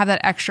just to have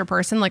that extra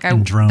person, like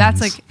drones. that's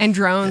like, and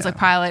drones, like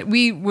pilot,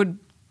 we would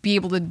be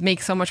able to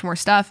make so much more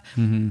stuff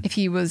if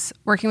he was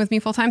working with me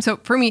full time. So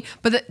for me,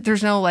 but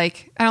there's no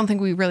like, I don't think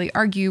we really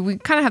argue. We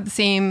kind of have the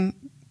same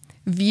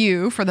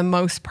view for the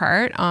most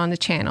part on the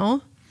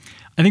channel.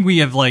 I think we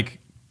have like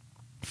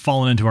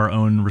fallen into our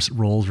own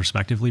roles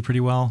respectively pretty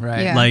well.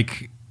 Right. Yeah.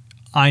 Like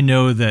I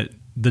know that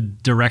the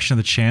direction of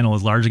the channel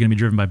is largely going to be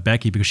driven by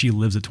Becki because she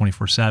lives at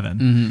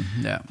 24/7.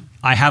 Yeah.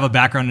 I have a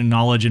background in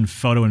knowledge in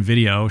photo and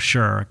video.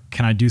 Sure.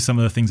 Can I do some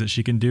of the things that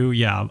she can do?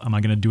 Yeah. Am I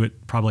going to do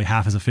it probably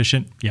half as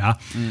efficient? Yeah.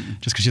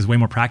 Just because she has way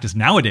more practice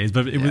nowadays.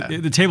 But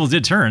the tables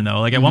did turn though.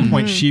 Like at one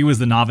point she was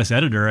the novice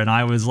editor and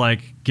I was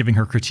like giving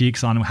her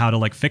critiques on how to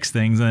like fix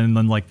things. And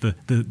then like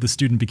the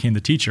student became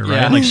the teacher,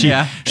 right? Yeah.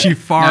 Like she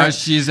far. Now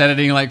she's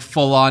editing like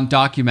full on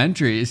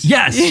documentaries.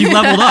 Yes. She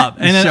leveled up.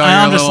 And then Showing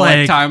I'm a just little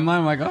like timeline.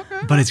 I'm like,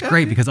 okay. But it's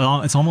great because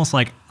it's almost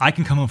like I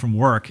can come home from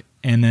work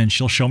and then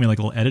she'll show me like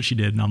a little edit she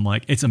did. And I'm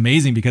like, it's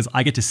amazing because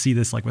I get to see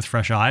this like with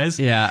fresh eyes.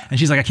 Yeah. And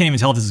she's like, I can't even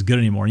tell if this is good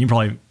anymore. And you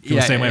probably feel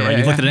the same way, right?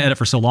 You've looked at an edit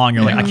for so long.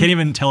 You're like, I can't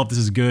even tell if this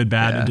is good,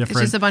 bad, or different. It's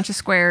just a bunch of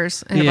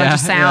squares and a bunch of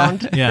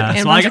sound. Yeah. And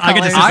So a bunch of I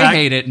get to colors. see I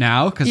hate it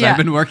now because I've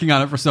been working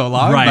on it for so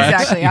long. Right.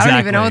 but- Exactly. I don't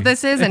even know what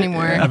this is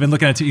anymore. I've been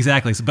looking at it too.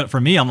 Exactly. So, but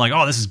for me, I'm like,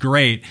 oh, this is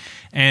great.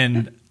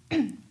 And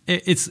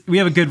we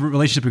have a good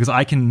relationship because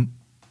I can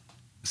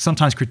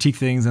sometimes critique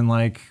things and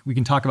like we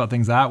can talk about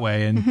things that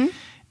way.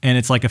 And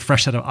it's like a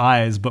fresh set of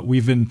eyes, but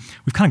we've kind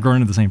of grown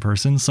into the same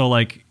person. So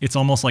like, it's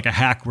almost like a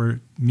hack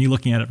where me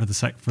looking at it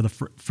for the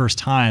first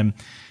time,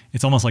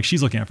 it's almost like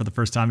she's looking at it for the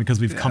first time because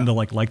we've come to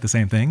like the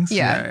same things.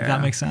 Yeah. If that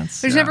makes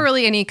sense. There's never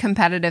really any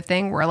competitive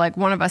thing where like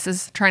one of us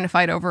is trying to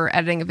fight over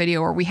editing a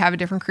video or we have a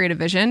different creative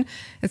vision.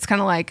 It's kind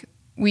of like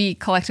we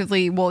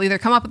collectively will either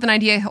come up with an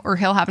idea or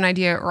he'll have an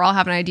idea or I'll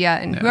have an idea.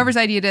 And whoever's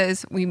idea it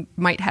is, we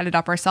might head it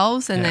up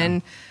ourselves. And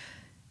then,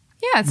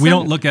 we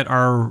don't look at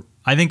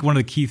I think one of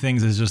the key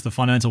things is just the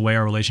fundamental way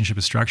our relationship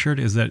is structured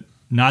is that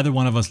neither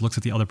one of us looks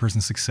at the other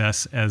person's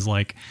success as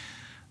like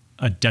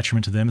a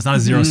detriment to them. It's not a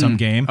zero-sum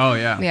game. Oh,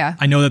 yeah. Yeah.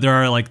 I know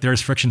that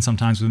there's friction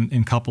sometimes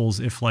in couples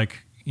if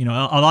like, you know,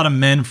 a lot of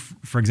men,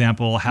 for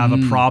example, have a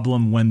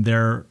problem when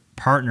their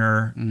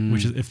partner,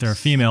 which is if they're a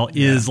female,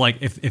 is like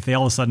if they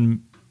all of a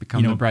sudden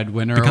Become the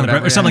breadwinner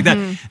or something like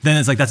that, then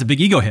it's like that's a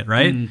big ego hit,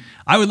 right?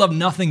 I would love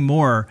nothing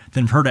more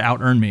than for her to out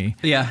earn me.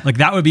 Yeah. Like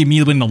that would be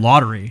me winning the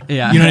lottery.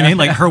 Yeah. You know what I mean?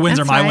 Like her wins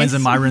are That's my nice. wins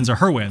and my wins are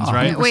her wins,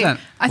 right? Wait, I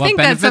What think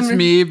that's benefits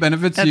me,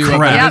 benefits you. What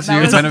Correct. benefits Yeah, you,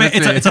 that was-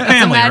 benefits me. It's a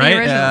family, Maddie right?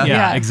 original. Yeah,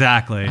 Yeah.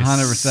 exactly.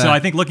 100%. So I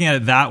think looking at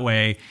it that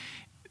way,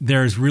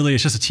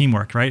 it's just a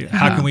teamwork, right?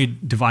 How can we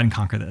divide and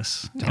conquer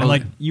this? And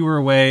like you were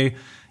away,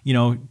 you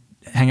know,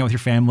 hang out with your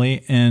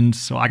family. And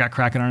so I got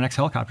cracking on our next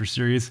helicopter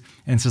series.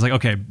 And so it's like,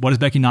 okay, what does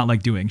Becki not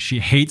like doing? She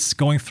hates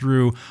going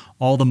through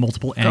all the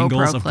multiple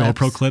angles of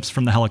GoPro clips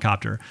from the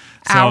helicopter.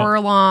 So, hour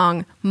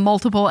long,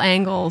 multiple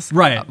angles.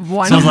 Right.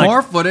 One. So The it's like-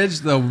 more footage,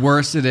 the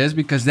worse it is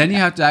because then you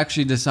have to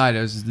actually decide: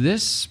 is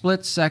this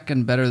split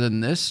second better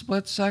than this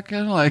split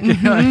second? Like, like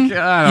I don't know.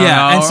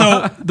 And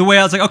so the way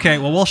I was like, okay,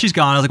 well, while she's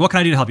gone, I was like, what can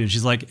I do to help you? And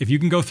she's like, if you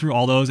can go through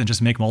all those and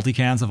just make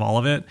multicams of all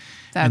of it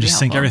That'd and be just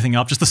sync helpful. everything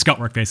up, just the scut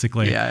work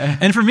basically. Yeah.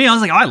 And for me, I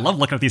was like, oh, I love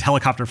looking at these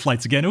helicopter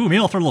flights again. Ooh, maybe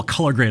I'll throw a little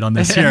color grade on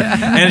this here.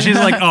 And she's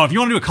like, oh, if you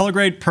want to do a color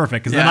grade,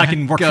 perfect, because then I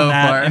can work go from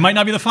that. for it. It might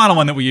not be the final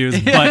one that we use,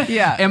 but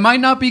Yeah. it might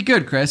not be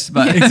good, Chris,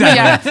 but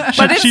Yeah.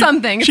 But it's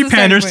something. It's She a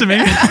panders to me.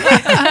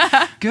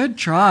 segment. good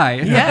try.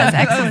 Yes,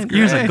 excellent.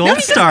 Here's a No, gold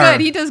he star. does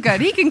good. He does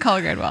good. He can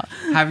color grade well.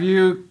 Have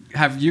you,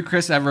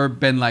 Chris, ever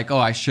been like, oh,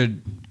 I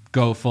should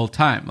go full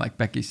time? Like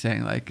Becky's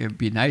saying, like it'd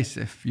be nice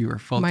if you were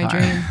full time. My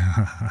dream.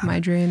 My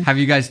dream. Have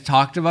you guys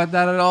talked about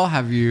that at all?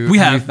 Have you? We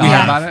have you have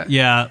thought about it?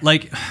 Yeah,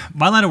 like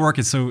my line of work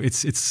is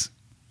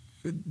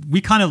we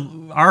kind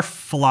of, our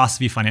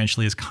philosophy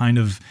financially has kind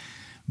of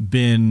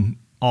been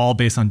all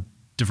based on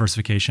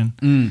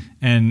diversification.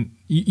 And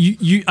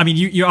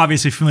you're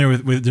obviously familiar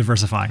with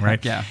diversifying,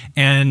 right? Yeah.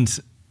 And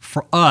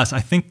for us, I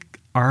think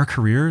our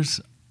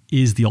careers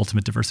is the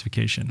ultimate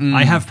diversification.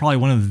 I have probably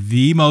one of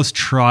the most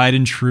tried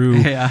and true,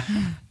 Yeah.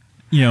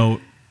 you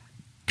know,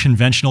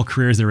 conventional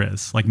careers there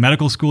is. Like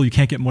medical school, you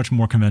can't get much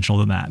more conventional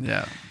than that.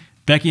 Yeah.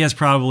 Becki has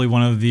probably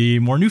one of the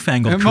more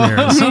newfangled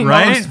Most careers,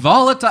 right? Most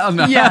volatile.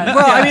 No. Yeah.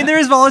 Well, I mean, there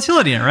is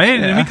volatility in it, right?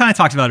 And we kind of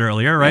talked about it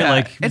earlier, right? Yeah.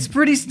 Like, it's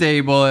pretty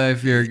stable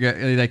if you're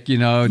like,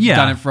 Yeah.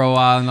 done it for a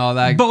while and all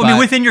that. but I mean,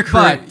 within your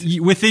career,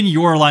 but- within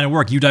your line of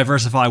work, you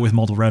diversify with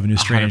multiple revenue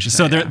streams. 100%,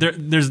 So yeah.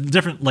 there's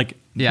different, like,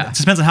 Yeah. it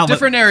just depends on how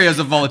different areas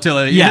of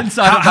volatility. yeah,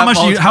 Inside of how that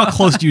much how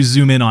close do you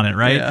zoom in on it,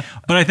 right? Yeah.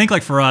 But I think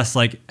like for us,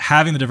 like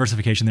having the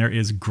diversification there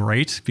is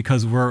great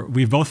because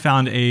we've both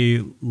found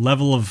a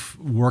level of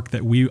work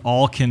that we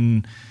all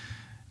can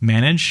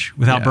manage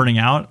without Yeah. burning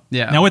out.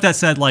 Yeah. Now with that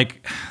said,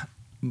 like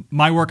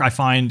my work I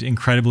find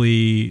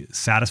incredibly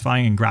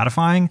satisfying and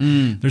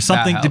gratifying. There's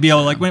something to be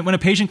able like when a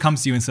patient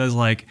comes to you and says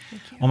like,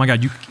 "Oh my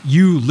God,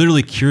 you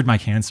literally cured my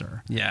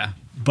cancer." Yeah.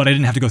 But I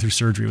didn't have to go through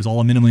surgery. It was all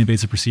a minimally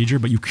invasive procedure,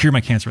 but you cured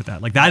my cancer with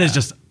that. Like that is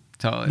just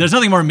Totally. there's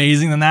nothing more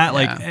amazing than that.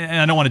 Like, Yeah.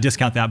 and I don't want to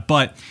discount that,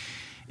 but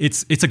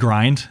it's a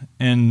grind.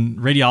 And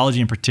radiology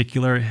in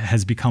particular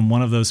has become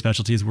one of those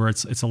specialties where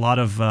it's a lot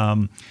of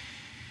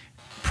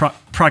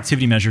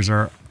productivity measures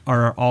are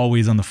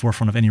always on the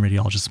forefront of any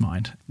radiologist's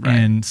mind. Right.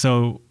 And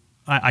so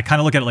I kind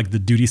of look at it like the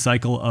duty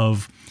cycle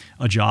of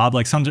a job.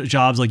 Like some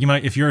jobs, like you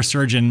might, if you're a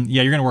surgeon,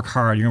 yeah, you're going to work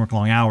hard, you're going to work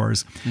long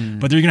hours,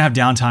 but you're going to have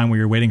downtime where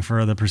you're waiting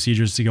for the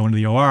procedures to go into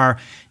the OR.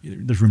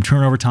 There's room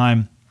turnover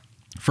time.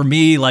 For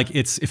me, like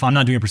if I'm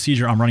not doing a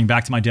procedure, I'm running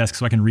back to my desk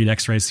so I can read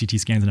X-rays, CT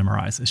scans, and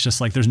MRIs. It's just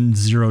like there's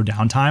zero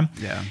downtime.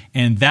 Yeah.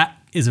 And that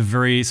is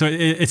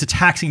it's a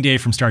taxing day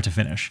from start to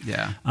finish.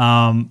 Yeah.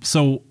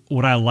 So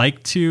would I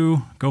like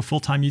to go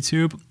full-time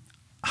YouTube?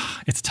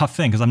 It's a tough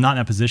thing because I'm not in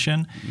that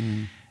position.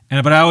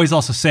 But I always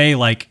also say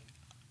like,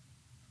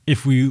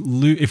 if we're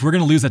going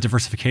to lose that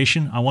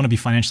diversification, I want to be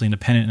financially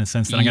independent in the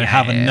sense that I'm going to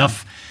have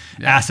enough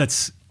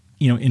assets,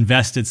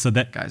 invested so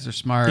that Guys are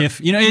smart.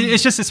 if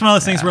it's one of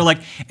those things where like,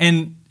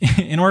 and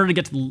in order to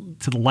get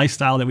to the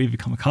lifestyle that we've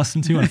become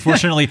accustomed to,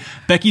 unfortunately,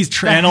 Becki's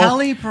channel, the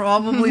heli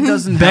probably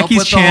doesn't help Becki's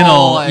with channel, the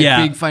whole, like,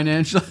 yeah. big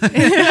financial.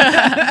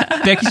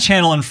 Becki's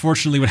channel,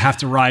 unfortunately, would have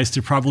to rise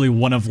to probably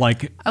one of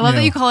like. I love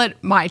that you call it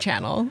my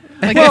channel.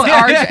 Like, Well, it's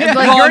our, like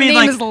well, your I mean, name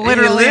like, is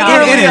literally it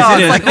on It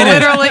is. Like, It is.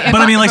 literally. But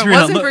I mean, if it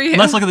wasn't for you.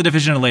 let's look at the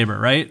division of labor,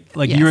 right?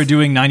 Like Yes. you are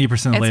doing 90%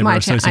 of It's labor my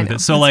associated I with know. it.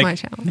 So It's like my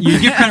channel. you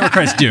give credit where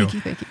credit's due.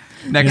 Thank you.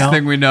 Next You know?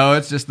 thing we know,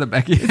 it's just the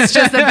Becki. It's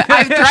just that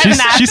I've threatened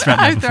that. She's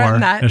threatened that I've before.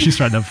 threatened that. Yeah, she's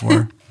threatened that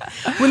before.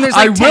 When there's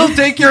I like will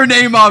take your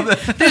name off.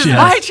 This She is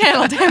has. my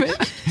channel, damn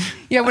it.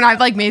 Yeah, when I've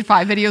like made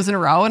 5 videos in a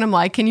row and I'm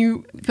like, can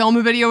you film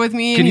a video with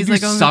me? And Can you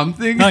he's do like,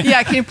 something?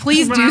 yeah, can you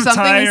please When do I'm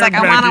something? He's like,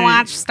 tired, I want to Becki.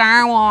 watch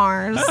Star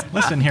Wars.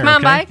 Listen here, Come on,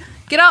 okay? bye.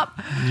 Get up.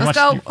 You Let's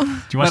watch- go. Do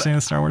you watch any of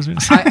the Star Wars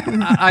movies?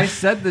 I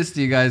said this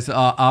to you guys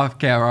off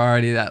camera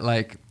already that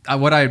like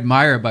what I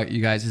admire about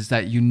you guys is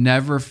that you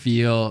never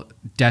feel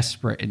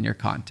desperate in your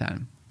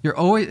content.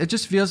 It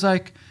just feels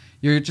like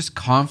you're just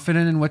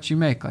confident in what you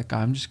make. Like,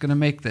 I'm just going to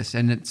make this.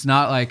 And it's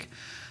not like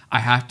I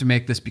have to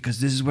make this because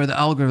this is where the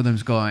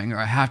algorithm's going, or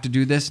I have to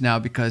do this now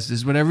because this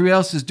is what everybody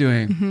else is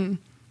doing. Mm-hmm.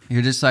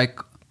 You're just like,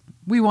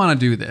 we want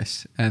to do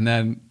this. And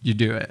then you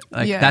do it.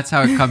 Like, Yeah. that's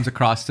how it comes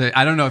across to,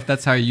 I don't know if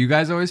that's how you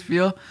guys always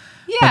feel,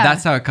 Yeah. but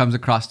that's how it comes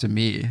across to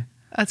me.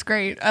 That's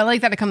great. I like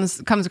that it comes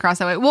across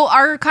that way. Well,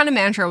 our kind of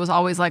mantra was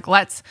always like,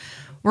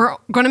 we're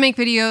going to make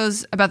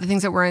videos about the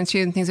things that we're into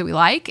and things that we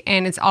like.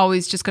 And it's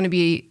always just going to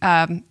be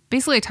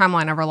basically a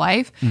timeline of our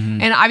life.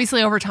 Mm-hmm. And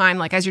obviously over time,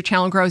 like as your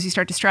channel grows, you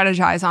start to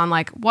strategize on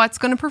like what's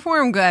going to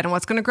perform good and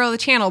what's going to grow the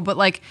channel. But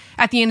like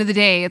at the end of the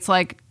day, it's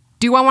like,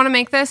 do I want to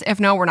make this? If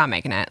no, we're not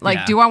making it. Like,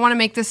 Yeah. do I want to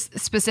make this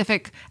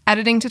specific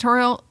editing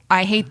tutorial?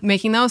 I hate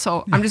making those.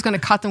 So I'm just going to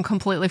cut them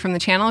completely from the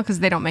channel because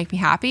they don't make me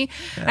happy.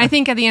 And I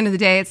think at the end of the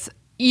day, it's,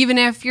 even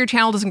if your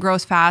channel doesn't grow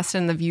as fast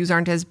and the views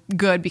aren't as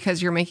good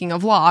because you're making a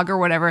vlog or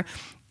whatever,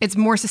 it's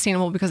more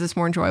sustainable because it's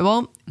more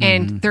enjoyable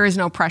and there is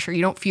no pressure.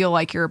 You don't feel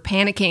like you're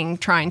panicking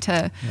trying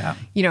to,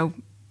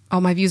 oh,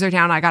 my views are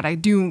down. I got to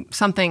do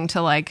something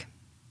to like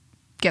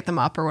get them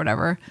up or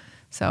whatever.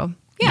 So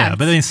yeah.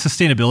 But then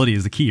sustainability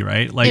is the key,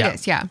 right? Like It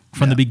is, yeah.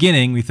 From the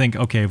beginning, we think,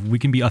 okay, if we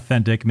can be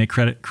authentic,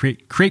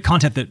 create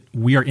content that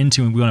we are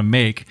into and we want to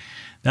make,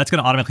 that's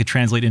going to automatically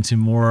translate into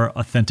more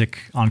authentic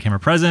on-camera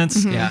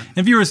presence. Yeah.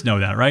 And viewers know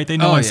that, right? They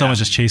know when someone's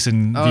just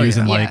chasing views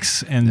and Yeah.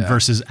 likes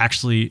versus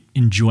actually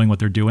enjoying what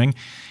they're doing.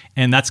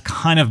 And that's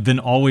kind of been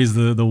always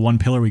the one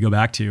pillar we go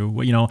back to.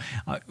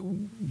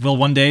 Will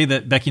one day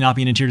that Becki not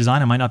be in interior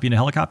design, I might not be into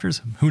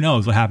helicopters? Who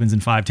knows what happens in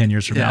 5-10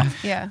 years from now?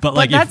 Yeah. But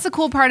like, that's the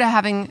cool part of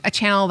having a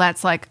channel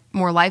that's like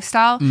more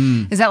lifestyle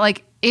is that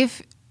like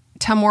if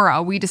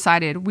tomorrow we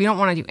decided we don't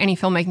want to do any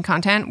filmmaking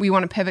content, we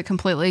want to pivot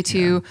completely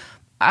to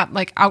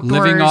like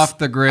outdoors. Living off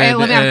the grid.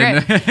 Living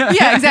off the grid.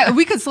 Yeah, exactly.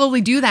 We could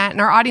slowly do that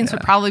and our audience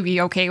would probably be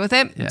okay with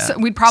it. Yeah. So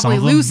we'd probably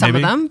Some of them, lose some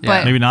maybe. of them. Yeah.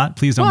 But maybe not.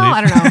 Please don't well,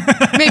 leave.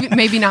 I don't know.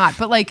 maybe not.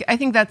 But like I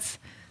think that's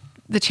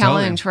the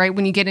challenge, Totally. right?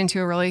 When you get into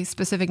a really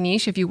specific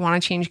niche, if you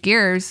want to change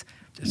gears,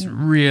 It's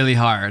really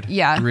hard.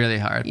 Yeah. Really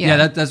hard. Yeah.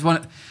 Yeah, that's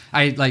one.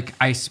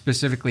 I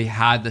specifically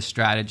had the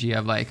strategy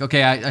of like,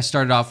 okay, I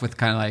started off with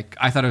kind of like,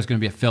 I thought it was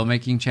going to be a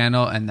filmmaking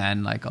channel and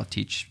then like I'll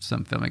teach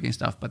some filmmaking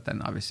stuff. But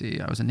then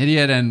obviously I was an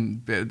idiot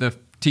and the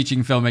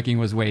teaching filmmaking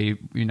was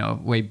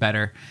way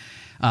better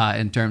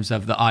in terms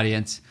of the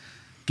audience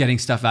getting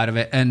stuff out of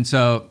it. And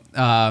so,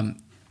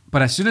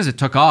 but as soon as it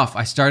took off,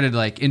 I started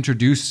like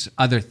introduce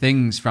other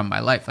things from my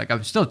life. Like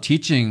I'm still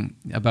teaching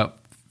about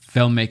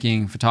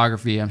filmmaking,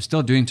 photography. I'm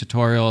still doing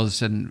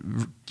tutorials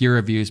and gear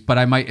reviews, but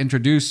I might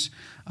introduce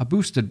a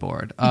boosted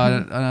board,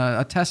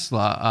 a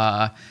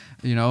Tesla,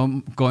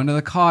 going to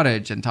the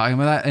cottage and talking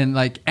about that, and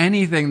like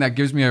anything that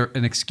gives me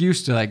an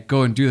excuse to like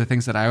go and do the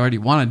things that I already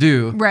want to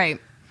do. Right.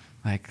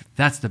 Like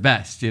that's the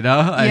best,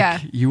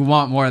 Like you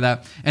want more of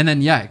that. And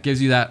then it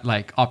gives you that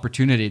like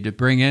opportunity to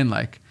bring in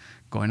like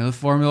going to the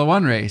Formula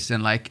One race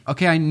and like,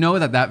 okay, I know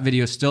that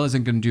video still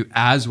isn't going to do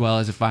as well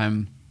as if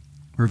I'm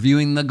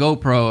reviewing the new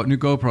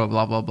GoPro,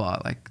 blah, blah, blah.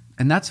 Like,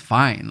 and that's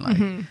fine.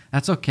 Like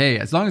that's okay.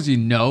 As long as you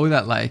know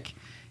that like,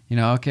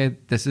 okay,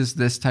 this is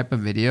this type of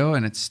video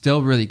and it's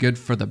still really good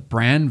for the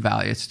brand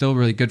value. It's still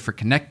really good for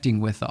connecting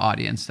with the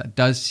audience that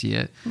does see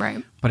it.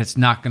 Right. But it's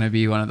not going to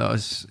be one of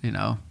those,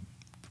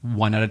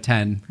 1 out of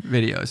 10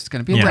 videos. It's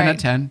going to be a 10 out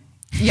of 10.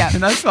 Yeah.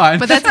 And that's fine.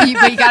 But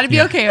you got to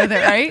be okay with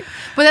it, right?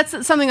 But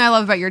that's something I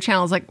love about your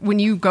channel is like when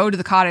you go to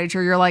the cottage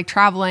or you're like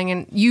traveling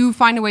and you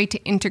find a way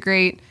to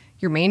integrate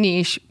your main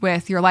niche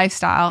with your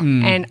lifestyle.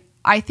 And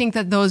I think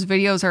that those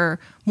videos are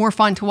more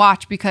fun to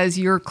watch because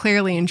you're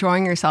clearly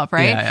enjoying yourself,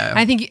 right? Yeah. And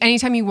I think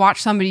anytime you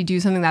watch somebody do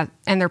something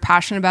and they're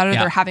passionate about it,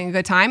 they're having a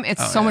good time,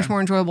 it's so much more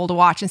enjoyable to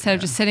watch instead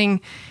of just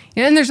sitting.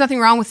 And there's nothing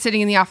wrong with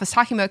sitting in the office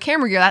talking about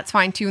camera gear. That's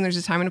fine too. And there's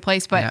a time and a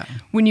place. But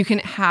when you can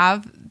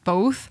have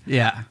both,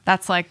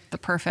 that's like the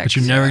perfect. But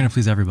you're never going to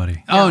please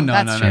everybody. Oh, no,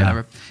 that's true.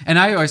 never. And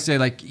I always say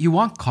like, you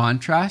want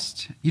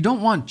contrast. You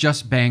don't want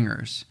just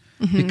bangers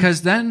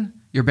because then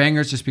your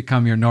bangers just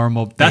become your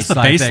normal That's the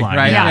baseline baseline, thing,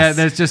 right? Yes. Yeah,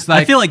 there's just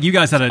like I feel like you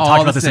guys had to all talk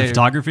the about this in same.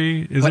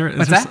 photography.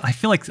 What's that? I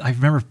feel like I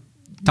remember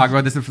talk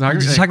about this in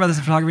photography. Did you talk about this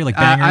in photography, like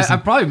bangers?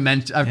 I've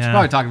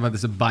probably talked about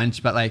this a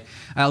bunch, but like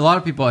a lot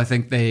of people, I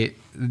think they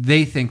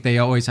think they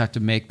always have to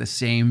make the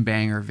same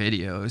banger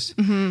videos,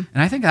 and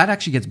I think that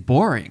actually gets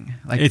boring.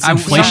 Like it's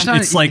inflation.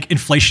 It's like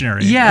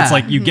inflationary. Yeah, it's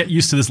like you get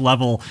used to this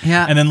level,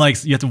 and then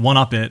like you have to one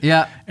up it,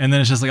 and then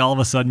it's just like all of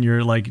a sudden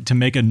you're like to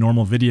make a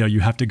normal video,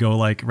 you have to go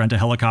like rent a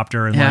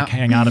helicopter and like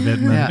hang out of it,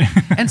 and then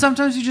and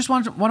sometimes you just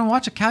want to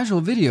watch a casual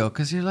video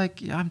because you're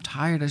like, I'm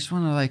tired. I just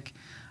want to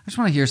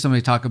hear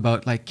somebody talk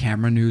about like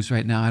camera news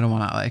right now. I don't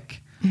want to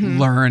like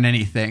learn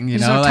anything. You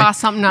know, toss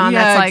something on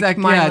that's like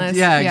mindless.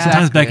 Yeah, exactly.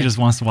 Sometimes Becki just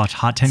wants to watch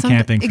Hot 10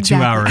 camping for 2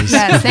 hours.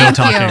 Yes,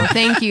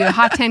 thank you.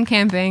 Hot 10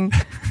 camping.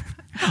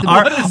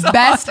 The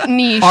best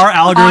niche our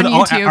algorithm,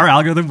 on YouTube. Our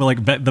algorithm,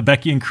 like the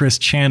Becki and Chris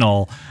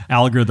channel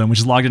algorithm, which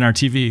is logged in our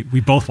TV,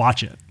 we both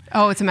watch it.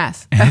 Oh, it's a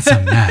mess. And it's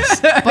a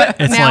mess. But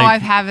it's now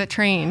like, I have it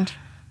trained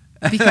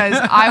because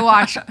I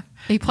watch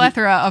a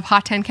plethora of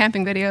Hot 10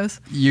 camping videos.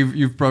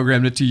 You've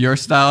programmed it to your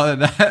style.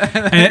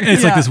 And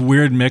it's like this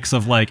weird mix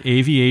of like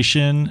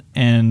aviation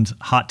and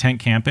hot tent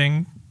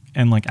camping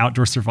and like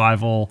outdoor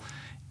survival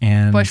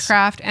and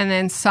bushcraft and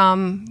then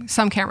some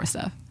camera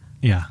stuff.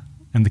 Yeah.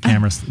 And the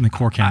cameras and the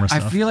core camera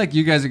stuff. I feel like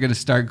you guys are going to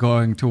start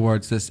going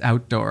towards this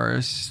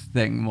outdoors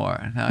thing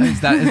more. Now, is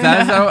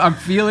that how I'm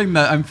feeling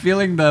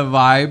the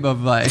vibe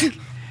of like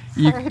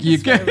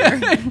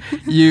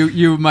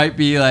you might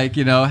be like,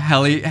 you know,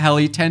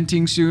 heli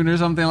tenting soon or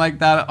something like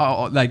that.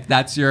 Oh, like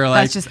that's your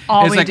like that's just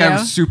all it's we like do. a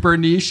super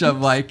niche of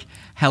like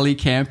heli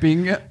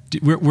camping.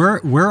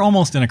 We're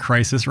almost in a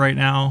crisis right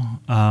now.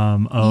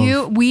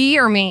 We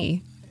or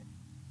me?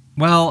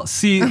 Well,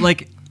 see,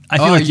 like I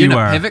feel like you you in a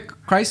are. pivot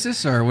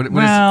crisis or what?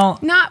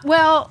 Not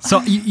well.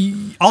 So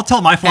I'll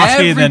tell my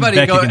philosophy and then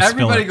Becki can spill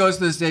everybody it. goes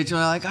to the stage and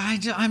they're like,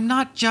 I'm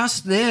not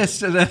just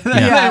this. And then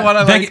Yeah. they want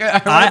to like, I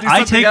want to do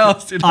something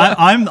else. You know?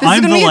 I'm This is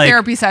going to be a like,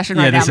 therapy session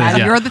right now, Matt.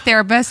 yeah. You're the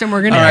therapist, and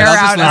we're going to All right, air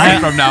I'll just out.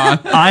 listen from now on.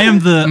 I am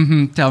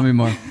the. Tell me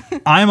more.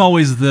 I'm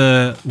always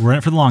we're in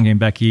it for the long game,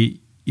 Becki.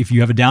 If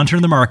you have a downturn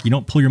in the market, you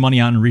don't pull your money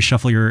out and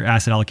reshuffle your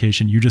asset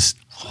allocation. You just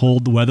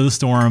hold the weather of the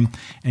storm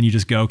and you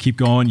just keep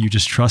going. You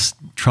just trust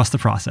the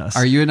process.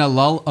 Are you in a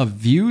lull of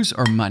views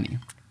or money?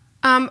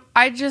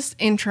 I just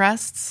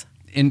interests.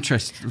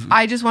 Interest.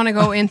 I just want to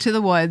go into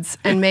the woods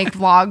and make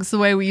vlogs the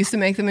way we used to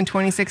make them in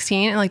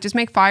 2016 and like just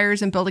make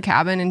fires and build a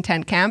cabin and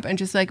tent camp and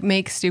just like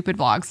make stupid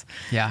vlogs.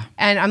 Yeah.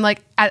 And I'm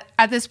like,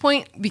 at this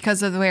point,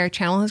 because of the way our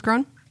channel has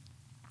grown,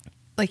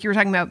 like you were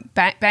talking about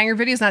banger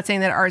videos, not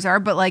saying that ours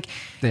are, but like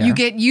you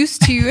get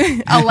used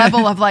to a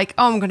level of like,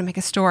 oh, I'm going to make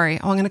a story.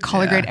 Oh, I'm going to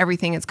color grade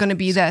everything. It's going to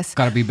be this.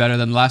 Got to be better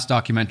than the last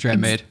documentary I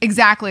made.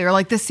 Exactly. Or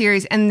like this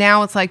series. And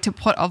now it's like to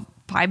put a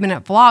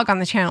 5-minute vlog on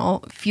the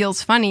channel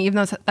feels funny, even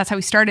though that's how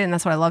we started and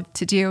that's what I love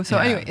to do. So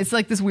anyway, it's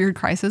like this weird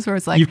crisis where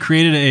it's like you've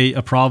created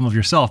a problem of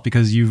yourself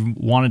because you've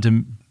wanted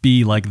to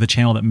be like the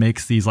channel that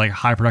makes these like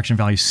high production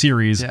value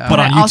series, but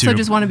on YouTube. I also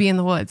just want to be in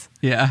the woods.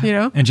 Yeah. You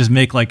know? And just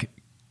make like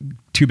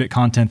 2-bit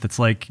content that's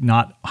like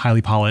not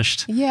highly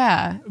polished.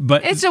 Yeah.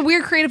 But it's a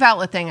weird creative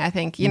outlet thing, I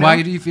think. You know?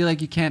 Why do you feel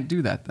like you can't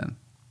do that then?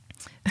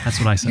 That's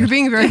what I said. You're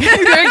being very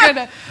good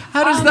at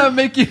How does that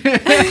make you?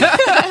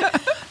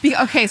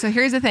 okay, so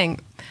here's the thing.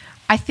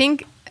 I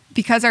think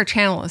because our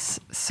channel is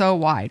so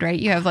wide, right?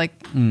 You have like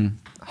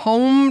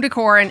home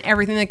decor and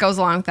everything that goes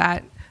along with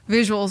that.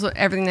 Visuals,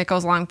 everything that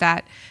goes along with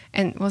that.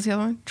 And what's the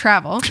other one?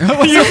 Travel. She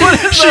can't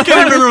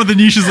remember the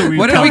niches that we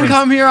What did we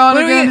come here on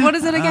again? What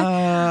is it again?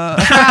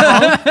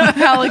 Travel.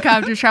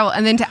 Helicopter travel.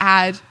 And then to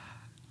add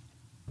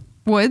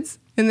woods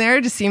in there,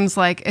 it just seems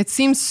like, it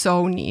seems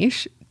so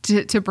niche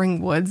to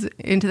bring woods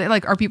into that.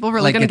 Like, are people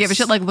really Like, going to give a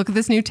shit? Like, look at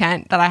this new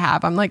tent that I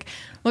have. I'm like,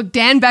 look,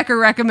 Dan Becker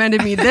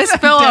recommended me this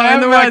pillow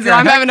in the woods. And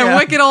I'm having a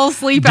wicked old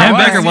sleep Dan out.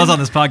 Becker was on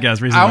this podcast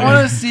recently. I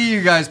want to see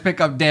you guys pick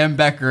up Dan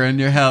Becker in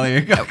your heli.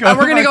 We're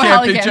going to go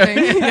heli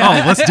camping.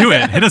 Oh, let's do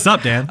it. Hit us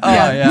up, Dan. Oh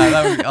yeah,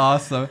 that would be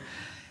awesome.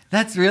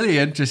 That's really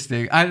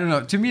interesting. I don't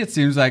know. To me, it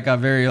seems like a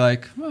very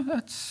like, well,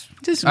 that's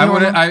Just I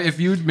would. normal. If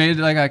you'd made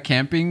like a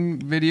camping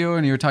video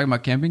and you were talking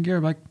about camping gear,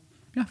 I'm like,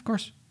 yeah, of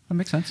course, that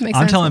makes sense. Makes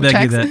I'm sense. telling Becki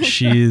Checks. that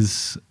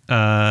she's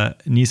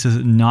needs to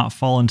not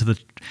fall into the.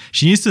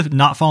 She needs to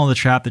not fall in the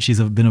trap that she's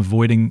been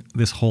avoiding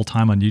this whole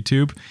time on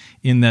YouTube.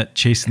 In that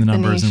chasing the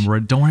numbers niche.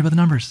 and don't worry about the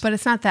numbers. But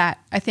it's not that.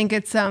 I think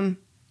it's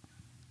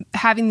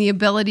having the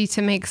ability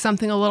to make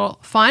something a little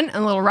fun and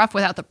a little rough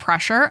without the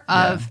pressure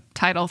of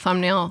title,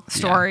 thumbnail,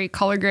 story,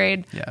 color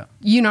grade. Yeah.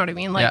 You know what I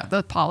mean? Like Yeah.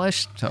 the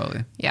polished.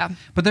 Totally. Yeah.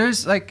 But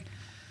there's like,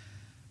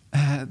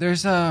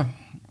 there's a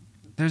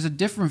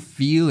different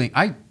feeling.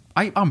 I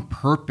on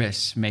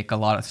purpose make a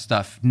lot of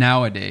stuff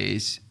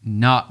nowadays,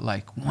 not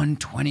like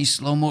 120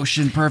 slow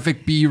motion,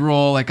 perfect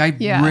B-roll. Like I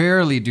Yeah.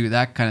 rarely do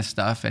that kind of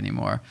stuff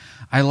anymore.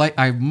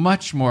 I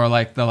much more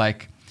like the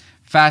like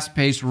fast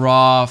paced,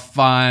 raw,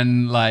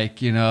 fun,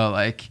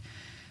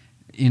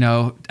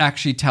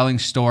 actually telling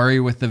story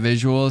with the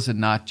visuals and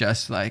not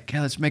just like, hey,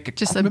 let's make it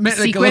Just a make it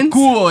look sequence?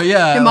 cool.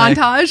 Yeah. The like-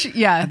 montage.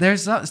 Yeah.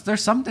 there's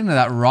something to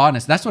that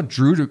rawness. That's what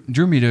drew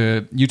me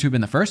to YouTube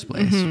in the first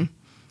place.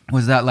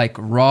 Was that like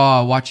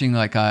raw watching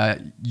like a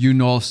Hugh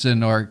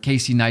Nolson or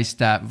Casey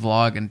Neistat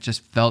vlog and it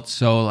just felt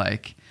so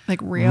like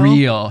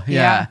real.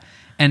 yeah.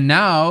 And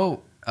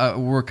now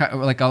we're kind of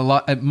like a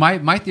lot.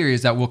 My theory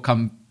is that we'll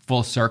come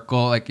full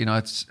circle. Like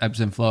it's ebbs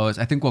and flows.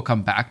 I think we'll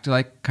come back to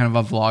like kind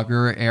of a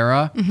vlogger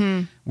era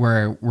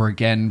where we're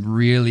again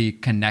really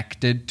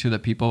connected to the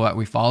people that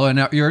we follow. And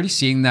you're already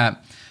seeing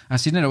that.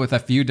 I've seen it with a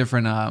few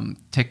different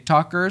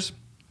TikTokers.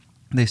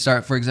 They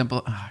start, for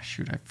example, I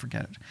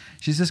forget it.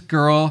 She's this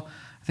girl.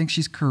 I think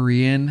she's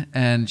Korean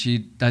and she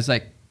does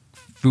like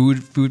food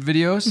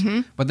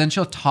videos, but then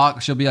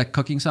she'll be like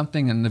cooking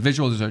something and the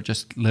visuals are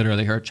just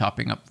literally her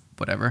chopping up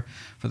whatever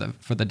for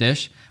the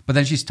dish. But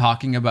then she's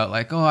talking about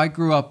like, oh, I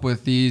grew up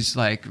with these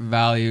like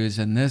values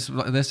and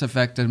this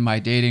affected my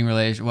dating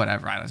relation,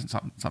 whatever. I don't know,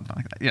 something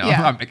like that.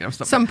 I'm making up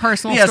stuff. Some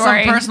personal some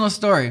story. personal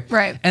story.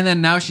 Right. And then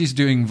now she's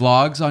doing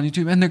vlogs on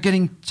YouTube and they're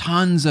getting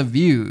tons of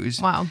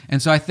views. Wow.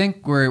 And so I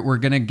think we're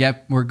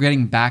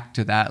getting back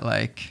to that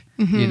like,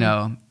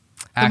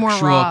 more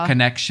actual raw.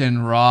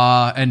 connection,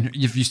 raw. And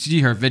if you see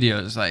her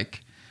videos,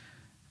 like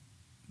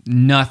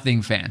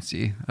nothing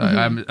fancy.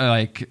 I'm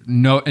like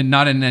no, and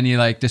not in any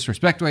like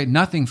disrespect way.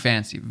 Nothing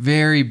fancy.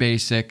 Very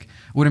basic.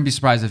 Wouldn't be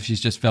surprised if she's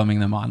just filming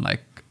them on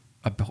like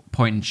a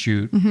point and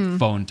shoot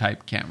phone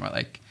type camera.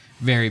 Like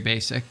very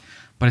basic,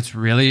 but it's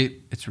really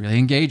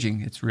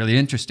engaging. It's really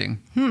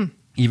interesting.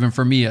 Even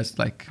for me as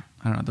like.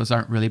 I don't know. Those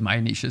aren't really my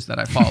niches that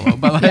I follow,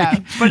 but like,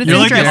 but it's you're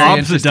like the interesting.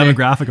 opposite Interesting.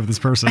 demographic of this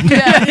person.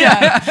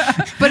 Yeah.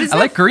 But it's I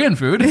like Korean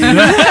food. It's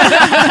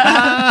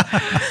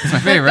my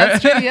favorite.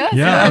 That's true. Yeah.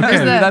 Yeah, So okay.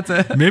 there's that.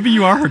 That's it. Maybe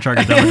you are her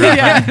target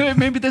demographic. Yeah,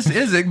 maybe this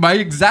is my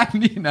exact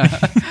need.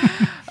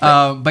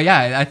 But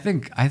yeah, I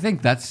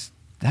think that's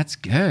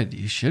good.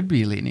 You should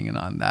be leaning in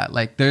on that.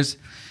 Like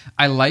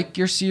I like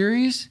your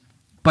series,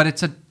 but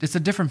it's a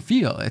different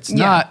feel. It's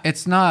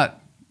not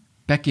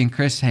Becki and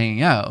Chris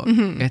hanging out.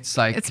 It's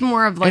like It's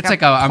more of like it's a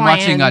like I'm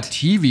watching a planned-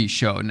 TV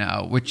show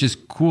now, which is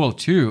cool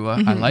too.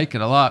 I like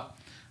it a lot,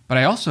 but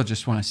I also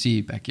just want to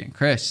see Becki and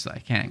Chris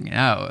like hanging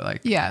out.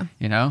 Like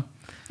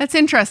That's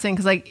interesting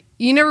because like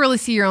you never really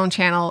see your own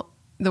channel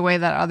the way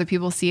that other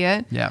people see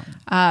it. yeah.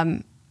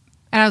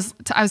 And I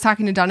was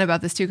talking to Donna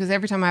about this too because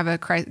every time I have a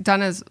crisis,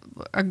 Donna's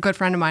a good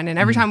friend of mine, and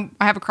every time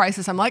I have a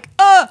crisis, I'm like,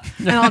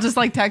 and I'll just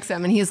like text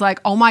him, and he's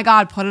like, "Oh my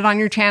God, put it on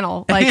your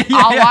channel! Like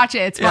I'll watch it."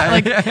 It's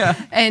fun.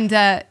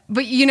 And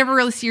but you never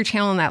really see your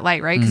channel in that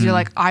light, right? Because you're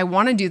like, I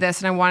want to do this,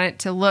 and I want it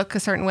to look a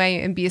certain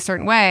way and be a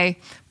certain way,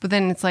 but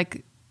then it's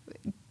like,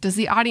 does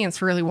the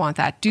audience really want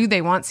that? Do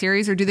they want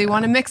series or do they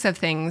want a mix of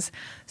things?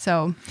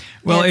 So,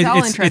 Well, it's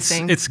all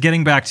interesting. it's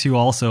getting back to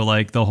also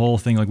like the whole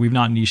thing. Like we've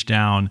not niched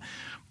down,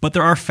 but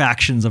there are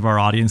factions of our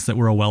audience that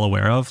we're well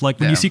aware of.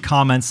 Like when you see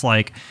comments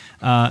like,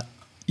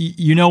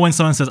 when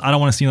someone says, "I don't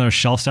want to see another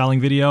shelf styling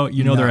video,"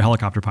 they're a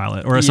helicopter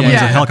pilot or someone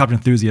who's a helicopter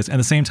enthusiast. And at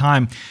the same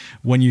time,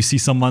 when you see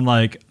someone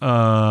like,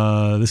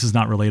 this is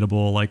not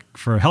relatable, like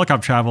for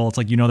helicopter travel, it's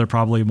like, they're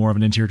probably more of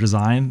an interior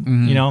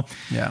design,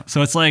 Yeah.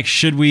 So it's like,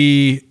 should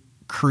we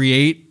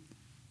create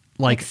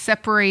like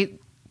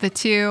separate the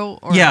two?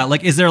 Or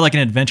like is there like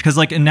an adventure? Because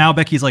like, and now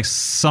Becky's like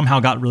somehow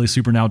got really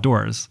super in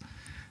outdoors,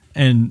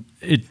 and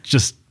it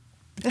just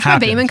That's my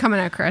Bateman coming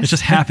out, Chris. It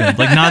just happened.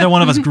 Like neither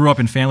one of us grew up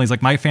in families.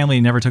 Like my family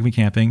never took me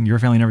camping. Your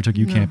family never took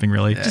you camping,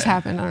 really. It just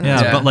happened. I don't know.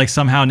 Yeah, but like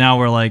somehow now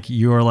we're like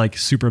you're like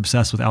super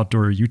obsessed with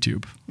outdoor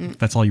YouTube.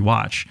 That's all you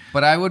watch.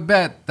 But I would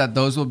bet that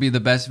those will be the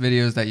best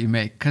videos that you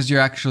make because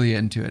you're actually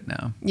into it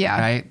now. Yeah.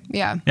 Right?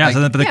 Yeah. Yeah. Like,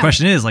 So but the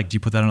question is like, do you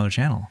put that on another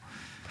channel?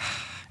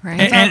 Right.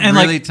 And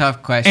really like,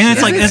 tough question. And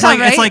it's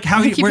like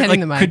how We you keep where, hitting like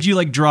the mic. could you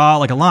like draw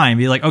like a line?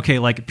 Be like, okay,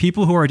 like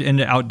people who are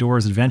into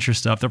outdoors adventure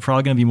stuff, they're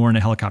probably going to be more into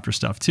helicopter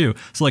stuff too.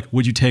 So like,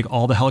 would you take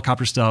all the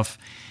helicopter stuff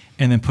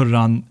and then put it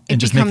on and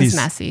just make becomes these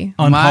messy.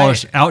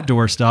 unpolished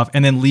outdoor stuff,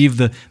 and then leave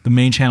the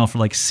main channel for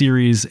like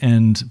series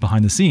and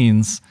behind the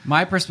scenes?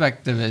 My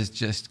perspective is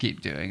just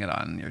keep doing it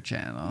on your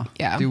channel.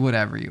 Yeah. Do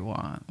whatever you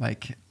want.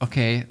 Like,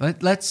 okay,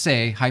 let's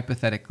say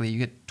hypothetically you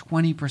get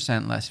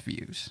 20% less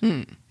views.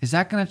 Is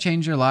that going to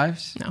change your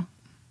lives? No.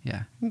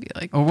 Yeah. It'd be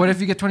like, Or what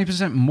if you get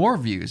 20% more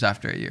views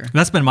after a year?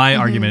 That's been my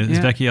argument. Is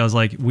Yeah. Becki, I was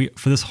like,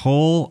 for this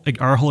whole like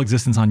our whole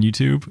existence on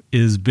YouTube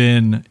has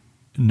been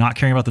not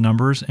caring about the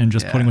numbers and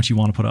just Yeah. putting what you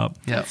want to put up.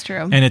 Yeah. that's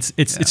true. And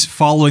it's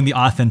following the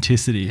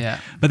authenticity. Yeah.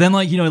 But then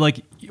like, you know,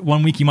 like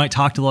one week you might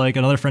talk to like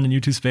another friend in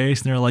YouTube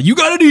space and they're like, you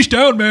got to niche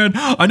down, man.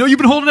 I know you've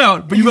been holding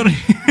out, but you got to.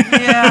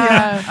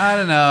 Yeah, I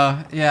don't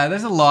know. Yeah,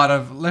 there's a lot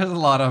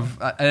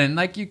of, and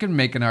like you can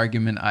make an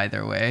argument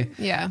either way.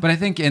 Yeah. But I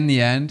think in the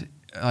end,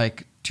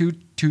 like two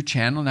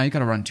channel. Now you got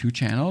to run two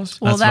channels.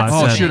 Well, That's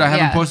what I Oh said. shoot! I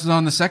haven't yeah. posted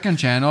on the second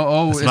channel.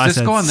 Oh, That's is what I this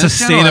said. going this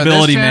channel? or this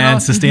Sustainability,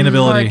 man. channel?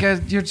 Sustainability.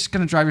 Like, you're just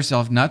gonna drive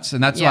yourself nuts,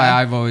 and that's Yeah.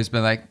 why I've always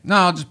been like, no,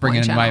 I'll just bring One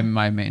in channel.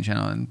 my main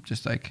channel and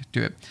just like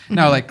do it.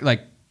 Now,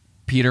 like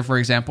Peter, for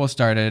example,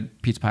 started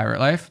Pete's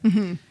Pirate Life,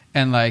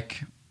 and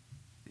like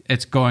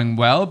it's going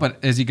well, but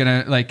is he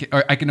gonna like?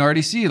 Or I can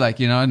already see like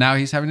now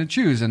he's having to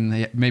choose,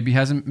 and maybe he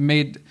hasn't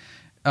made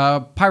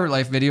a Pirate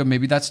Life video.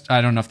 Maybe that's, I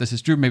don't know if this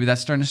is true. Maybe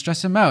that's starting to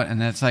stress him out,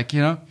 and it's like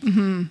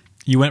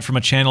You went from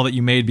a channel that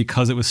you made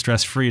because it was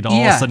stress free to all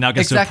of a Yeah, sudden now it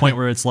gets to a exactly. point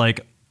where it's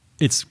like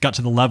it's got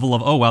to the level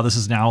of, oh wow, this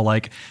is now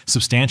like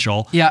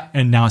substantial. Yeah,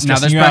 And now it's now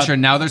stressing there's you pressure. out.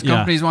 Now there's Yeah.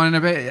 companies wanting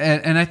to be,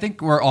 and I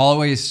think we're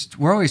always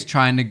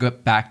trying to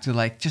get back to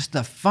like just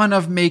the fun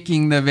of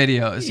making the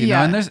videos, you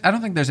know. Yeah. And I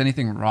don't think there's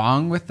anything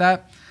wrong with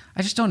that.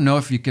 I just don't know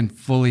if you can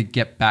fully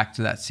get back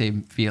to that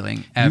same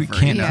feeling ever. You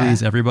can't Yeah.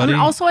 please everybody. And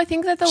also, I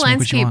think that the Just make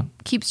what you landscape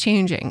want. keeps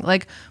changing.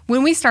 Like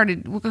when we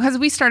started, because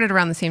we started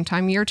around the same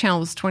time. Your channel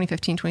was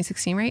 2015,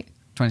 2016, right?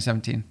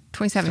 2017.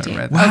 2017.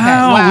 Started Okay. right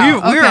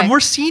Wow, we're Okay. more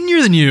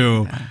senior than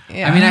you.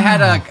 Yeah. I mean, I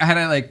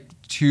had like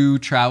 2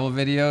 travel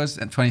videos,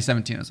 and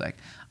 2017 I was like,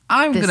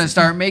 I'm This gonna is-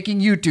 start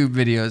making YouTube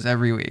videos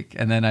every week,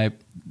 and then I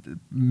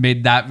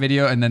made that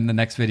video, and then the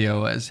next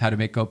video was how to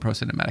make GoPro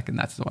cinematic, and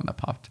that's the one that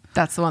popped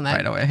That's the one that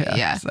right away.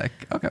 Yeah. It's like,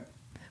 okay.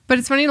 But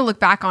it's funny to look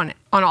back on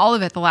all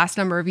of it the last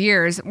number of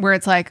years where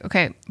it's like,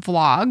 okay,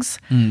 vlogs,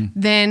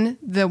 then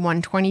the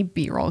 120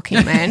 B-roll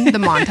came in, the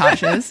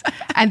montages,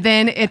 and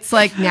then it's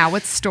like now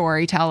it's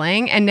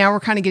storytelling, and now we're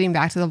kind of getting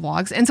back to the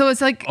vlogs. And so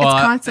it's like it's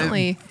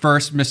constantly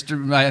first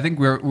Mr. I think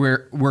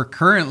we're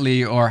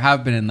currently or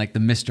have been in like the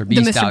Mr.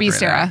 Beast Mr.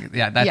 Beast algorithm. era.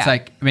 Yeah, that's Yeah.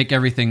 like make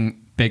everything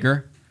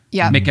bigger.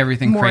 Yeah. Make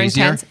everything More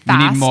crazier. intense, You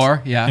need fast.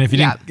 more. Yeah. And if you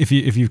Yeah. didn't,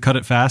 if you cut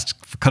it fast,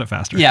 cut it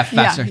faster. Yeah,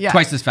 faster. Yeah.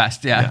 Twice as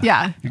fast. Yeah.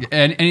 Yeah.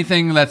 And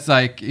anything that's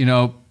like,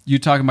 you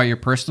talking about your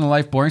personal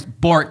life, boring,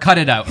 cut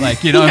it out.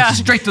 Like, Yeah.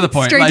 straight to the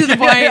point. straight Like, to the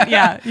point.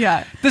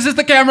 Yeah. This is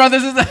the camera.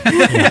 This is the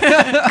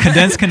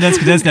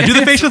Condense. Now do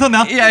the facial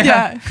thumbnail.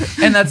 yeah.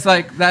 And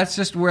that's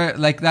just where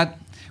like that.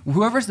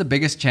 Whoever's the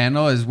biggest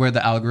channel is where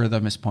the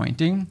algorithm is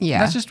pointing. Yeah.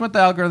 That's just what the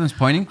algorithm is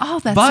pointing. Oh,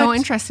 that's But so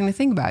interesting to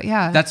think about.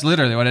 Yeah. That's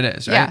literally what it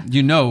is, right? Yeah.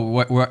 You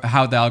know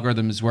how the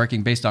algorithm is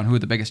working based on who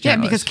the biggest yeah,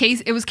 channel because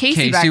is. it was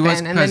Casey back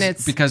then, and then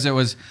it's because it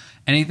was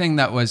anything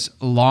that was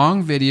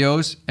long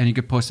videos, and you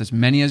could post as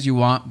many as you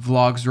want.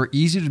 Vlogs were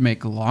easy to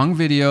make long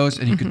videos,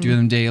 and you could do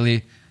them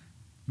daily.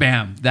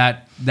 Bam!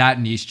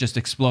 That niche just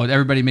exploded.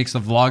 Everybody makes a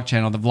vlog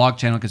channel. The vlog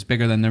channel gets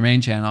bigger than their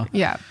main channel.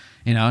 Yeah.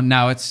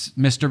 Now it's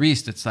Mr.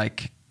 Beast. It's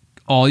like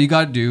all you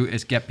got to do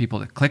is get people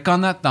to click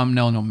on that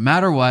thumbnail, no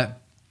matter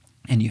what,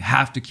 and you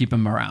have to keep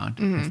them around.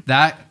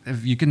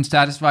 If you can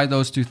satisfy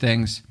those two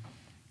things,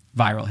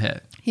 viral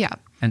hit. Yeah.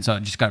 And so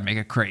just got to make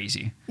it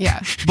crazy.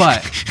 Yeah.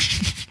 But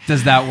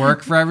does that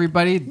work for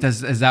everybody?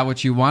 Is that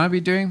what you want to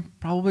be doing?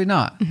 Probably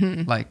not.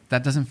 Like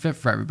that doesn't fit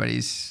for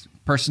everybody's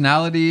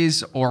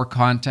personalities or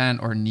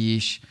content or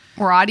niche.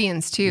 Or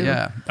audience too.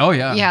 Yeah. Oh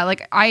yeah. Yeah,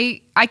 like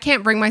I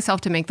can't bring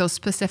myself to make those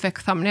specific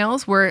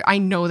thumbnails where I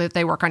know that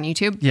they work on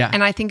YouTube. Yeah.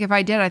 And I think if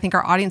I did, I think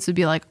our audience would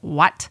be like,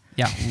 "What?"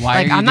 Yeah. Why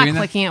Like are you I'm not doing that?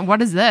 clicking it.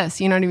 What is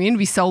this? You know what I mean? It'd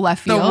be so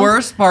left The field.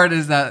 worst part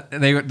is that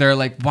they're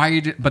like, why are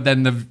you? But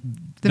then the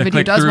video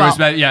click does through well. is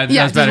better. Yeah, it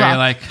Yeah, does it does better. well. You're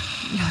like,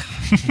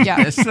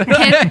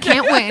 Yeah.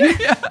 can't win.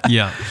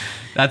 Yeah.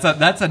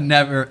 that's a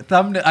never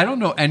thumbnail. I don't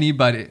know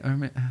anybody.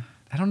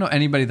 I don't know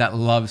anybody that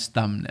loves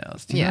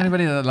thumbnails. Do you know Yeah.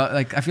 anybody that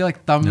I feel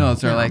like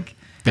thumbnails are No. like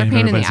They're a pain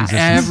in the Everybody's ass.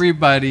 existence.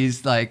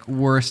 everybody's like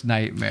worst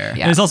nightmare.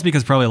 Yeah. And it's also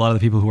because probably a lot of the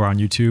people who are on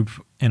YouTube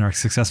and are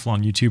successful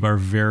on YouTube are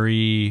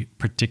very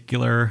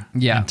particular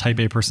Yeah. and type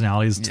A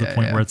personalities to the Yeah,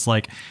 point yeah. where it's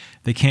like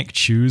they can't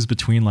choose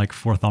between like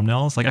 4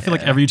 thumbnails. Like I feel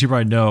like every YouTuber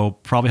I know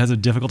probably has a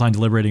difficult time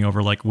deliberating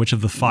over like which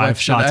of the 5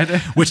 shots,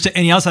 which to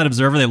any outside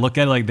observer, they look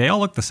at it like they all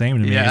look the same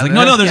to me. It's like,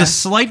 no, there's a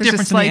slight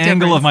difference in the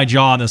angle of my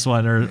jaw on this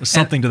one or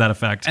something to that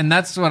effect. And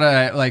that's what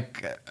I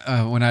like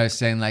when I was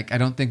saying, like, I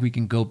don't think we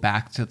can go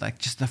back to like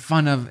just the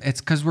fun of it's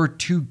because we're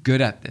too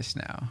good at this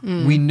now.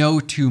 We know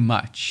too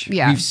much.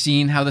 Yeah. We've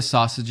seen how the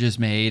sausage is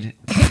made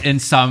in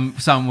some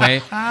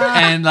way.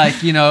 And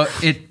like, you know,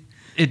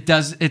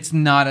 it's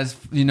not as,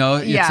 you know,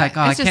 it's like,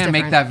 oh, I can't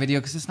make that video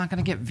because it's not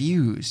going to get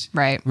views.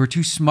 Right. We're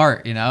too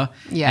smart, you know?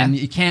 Yeah. And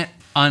you can't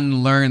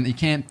you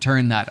can't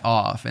turn that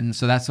off. And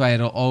so that's why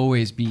it'll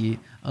always be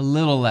a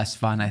little less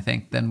fun, I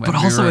think, than when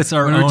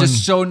we're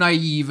just so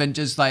naive and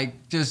just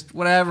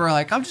whatever,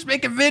 like, I'm just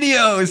making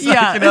videos.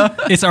 Yeah. Like, you know?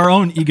 It's our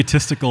own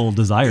egotistical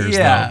desires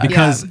though,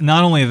 because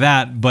not only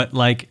that, but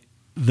like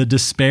the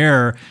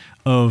despair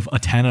of a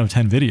 10 out of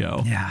 10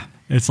 video. Yeah.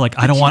 It's like,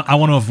 I want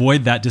to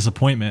avoid that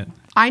disappointment.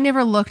 I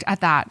never looked at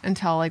that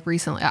until like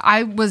recently. I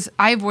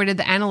avoided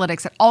the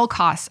analytics at all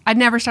costs. I'd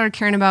never started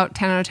caring about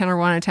 10 out of 10 or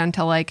 1 out of 10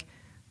 until like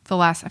the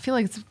last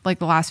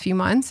few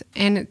months,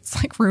 and it's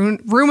like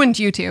ruined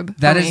YouTube.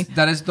 That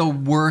is the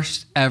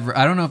worst ever.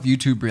 I don't know if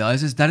YouTube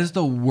realizes that is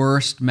the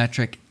worst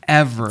metric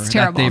ever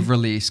that they've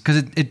released, because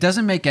it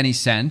doesn't make any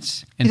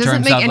sense in terms of, it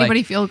doesn't make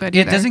anybody feel good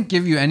either. It doesn't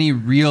give you any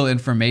real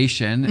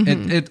information.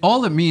 It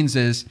all it means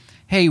is,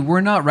 hey,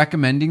 we're not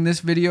recommending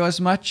this video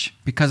as much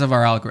because of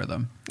our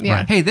algorithm. Yeah.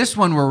 Right. Hey, this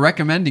one we're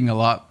recommending a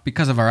lot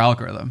because of our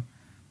algorithm.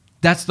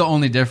 That's the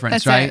only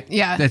difference, right?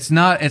 Yeah. It's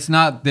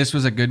not this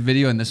was a good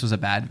video and this was a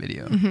bad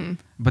video.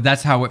 But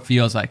that's how it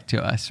feels like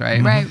to us,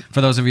 right? Right.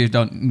 For those of you who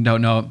don't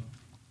know,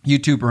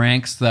 YouTube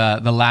ranks the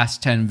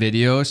last 10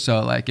 videos.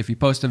 So like if you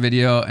post a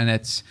video and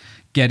it's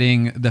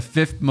getting the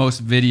 5th most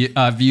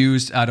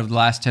views out of the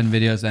last 10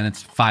 videos, then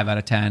it's 5 out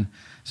of 10.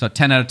 So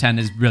 10 out of 10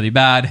 is really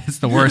bad. It's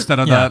the worst out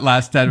of the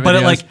last 10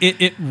 videos.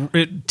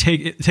 But it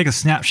take a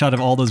snapshot of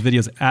all those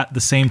videos at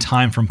the same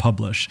time from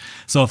publish.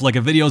 So if like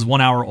a video is 1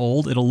 hour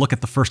old, it'll look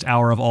at the first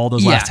hour of all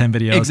those last 10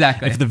 videos.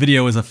 Exactly. If the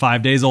video is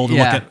 5 days old,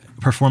 it'll look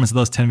at performance of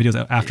those 10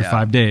 videos after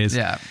 5 days.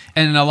 Yeah.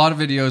 And a lot of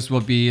videos will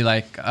be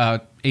like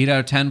 8 out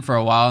of 10 for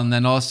a while, and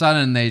then all of a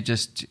sudden they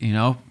just,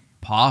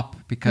 pop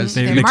because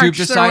YouTube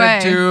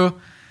decided to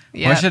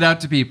push it out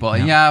to people.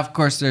 And of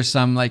course there's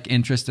some like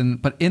interest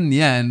but in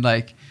the end,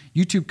 like,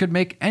 YouTube could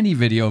make any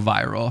video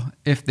viral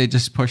if they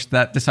just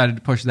decided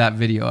to push that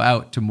video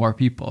out to more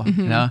people,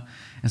 you know?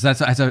 And so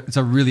it's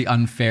a really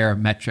unfair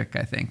metric,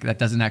 I think, that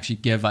doesn't actually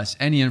give us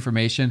any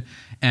information.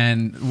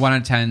 And 1 out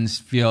of 10s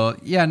feel,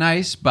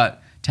 nice,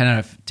 but 10 out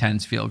of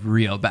 10s feel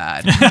real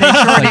bad. They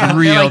sure do.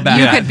 Real bad.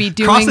 You could be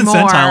doing Crossing more.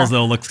 centiles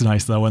though looks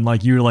nice though, when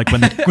like you're like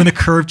when the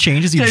curve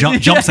changes, you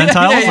jump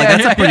centiles.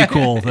 That's a pretty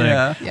cool thing.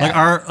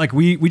 Yeah. Like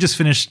we just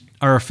finished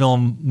our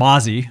film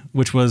Mozzie,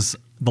 which was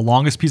the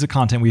longest piece of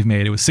content we've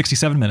made. It was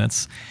 67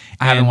 minutes.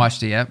 I haven't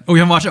watched it yet. Oh,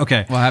 you haven't watched it?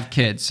 Okay. Well, I have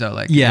kids, so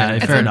like...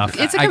 fair enough.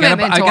 It's a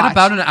commitment I get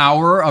about an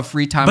hour of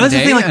free time a day. But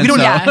that's the thing, like, we don't...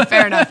 Yeah,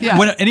 fair enough. Yeah.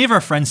 When any of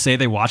our friends say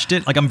they watched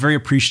it, like, I'm very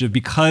appreciative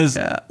because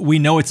we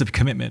know it's a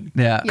commitment.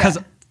 Yeah. Because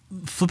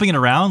flipping it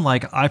around,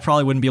 like, I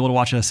probably wouldn't be able to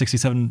watch a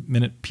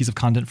 67-minute piece of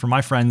content for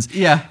my friends.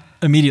 Yeah.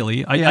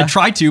 Immediately. I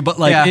tried to, but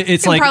like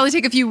it's like... probably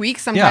take a few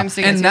weeks sometimes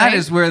to get to. And that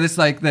is where this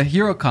like the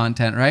hero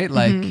content, right?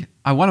 Like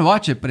I want to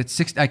watch it, but it's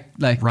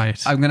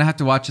right. I'm gonna have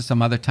to watch it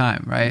some other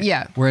time, right?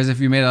 Yeah. Whereas if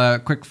you made a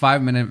quick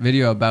 5-minute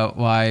video about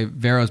why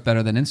Vero's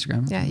better than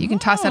Instagram, you can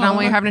toss that on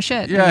while you're having a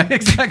shit. Yeah,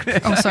 exactly.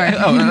 Oh, sorry.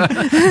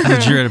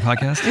 The G-rated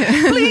podcast.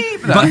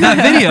 But that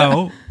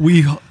video,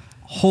 we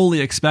wholly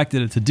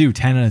expected it to do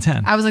 10 out of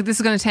 10. I was like, this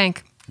is gonna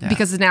tank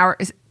because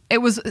it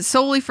was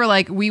solely for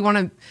like, we want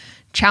to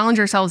challenge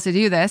ourselves to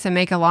do this and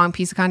make a long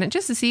piece of content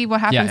just to see what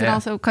happens, and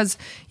also because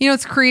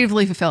it's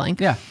creatively fulfilling.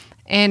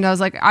 And I was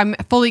like, I'm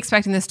fully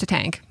expecting this to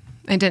tank.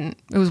 It didn't.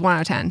 It was 1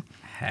 out of 10.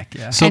 Heck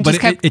yeah. So,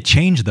 but it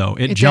changed though.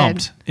 It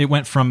jumped. It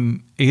went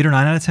from 8 or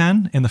 9 out of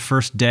 10 in the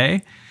first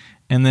day,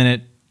 and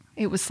then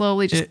it was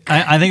slowly just.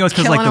 I think it was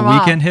because like the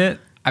weekend hit.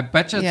 I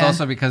bet you it's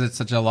also because it's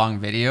such a long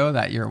video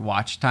that your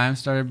watch time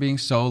started being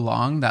so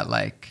long that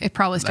like... It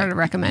probably started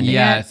recommending it.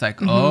 Yeah, it's like,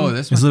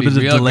 this must be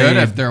real good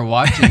if they're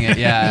watching it.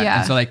 Yeah.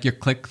 And so like your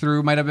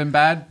click-through might have been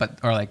bad,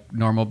 or like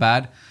normal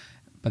bad.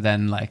 But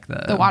then like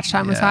the watch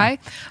time was high.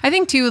 I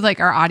think too,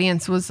 like our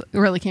audience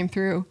really came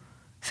through.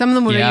 Some of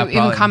them would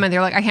even comment.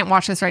 They're like, I can't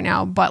watch this right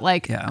now, but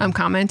like I'm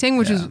commenting,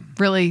 which is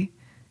really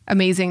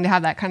amazing to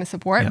have that kind of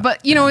support. But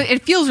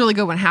it feels really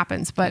good when it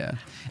happens. But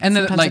and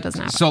then like it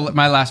doesn't happen. So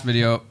my last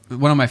video,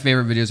 one of my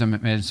favorite videos I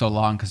made in so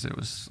long because it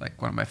was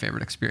like one of my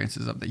favorite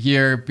experiences of the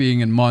year,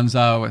 being in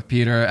Monza with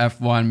Peter,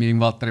 F1, meeting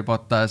Valtteri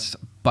Bottas,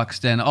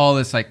 Buxton, all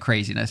this like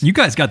craziness. You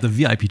guys got the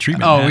VIP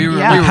treatment. Oh, man. we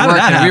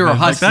were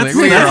hustling.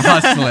 We were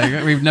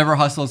hustling. We've never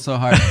hustled so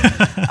hard.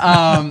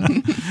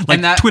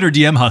 Like that, Twitter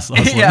DM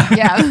hustling.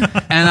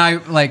 Yeah. And I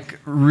like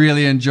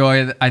really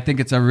enjoy it. I think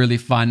it's a really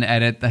fun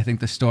edit. I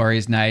think the story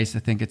is nice. I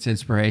think it's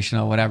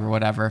inspirational,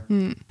 whatever.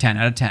 10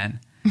 out of 10.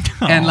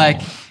 And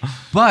like,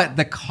 but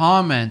the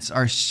comments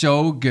are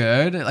so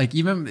good. Like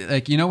even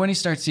like, you know, when you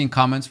start seeing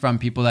comments from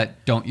people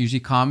that don't usually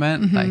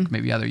comment, like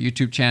maybe other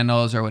YouTube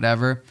channels or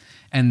whatever,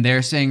 and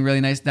they're saying really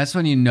nice, that's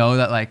when you know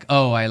that like,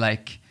 oh,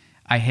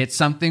 I hit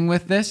something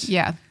with this.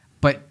 Yeah.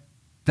 But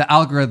the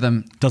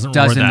algorithm doesn't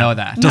know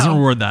that. Doesn't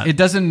reward that. It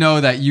doesn't know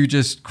that you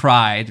just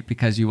cried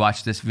because you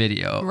watched this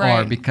video, Right.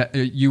 or because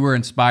you were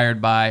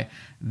inspired by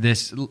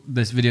this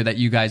video that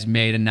you guys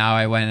made, and now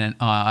I went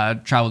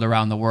and traveled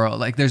around the world.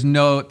 Like there's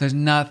no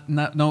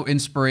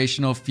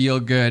inspirational, feel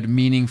good,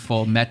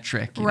 meaningful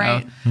metric, you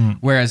Right. know?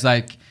 Whereas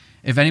like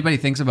if anybody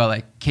thinks about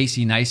like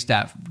Casey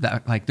Neistat,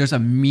 that like there's a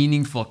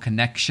meaningful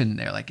connection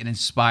there, like it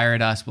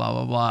inspired us, blah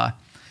blah blah.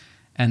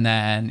 And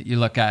then you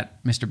look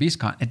at Mr. Beast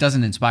it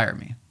doesn't inspire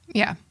me.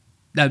 Yeah.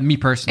 Me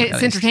personally,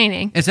 It's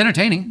entertaining. It's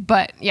entertaining,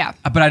 But yeah.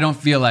 but I don't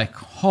feel like,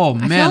 oh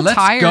I man, feel let's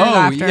tired go.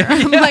 after.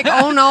 I'm like,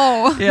 oh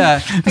no. Yeah.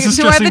 Like, is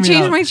do I have to stressing me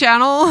change out. my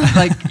channel?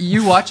 Like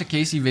you watch a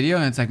Casey video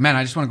and it's like, man,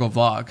 I just want to go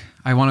vlog.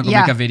 I want to go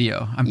Yeah. make a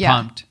video. I'm Yeah.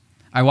 pumped.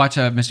 I watch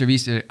a Mr.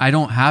 Beast video. I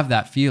don't have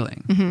that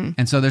feeling.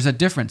 And so there's a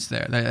difference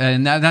there.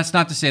 And that's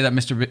not to say that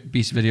Mr.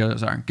 Beast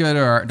videos aren't good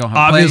or don't have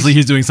Obviously, place.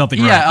 he's doing something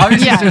Yeah, right.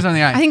 obviously he's doing something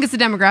right. I think it's the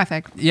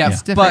demographic. Yeah,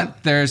 It's different.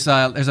 but there's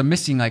a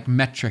missing like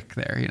metric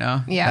there, you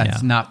know? Yeah.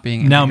 That's not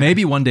being Now, integrated.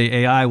 maybe one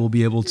day AI will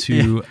be able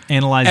to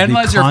analyze the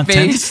your content.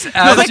 face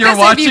as like you're this if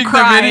watching you the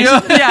cried.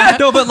 video. Yeah.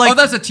 No, but like, Oh,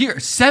 that's a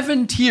tier.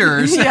 7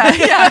 tiers.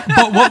 Yeah.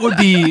 but what would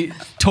be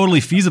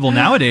totally feasible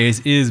nowadays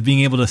is being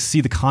able to see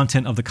the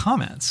content of the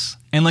comments.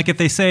 And like if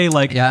they say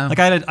like, Yeah. like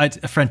I had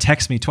a friend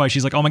text me twice.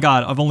 She's like, "Oh my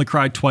god, I've only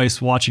cried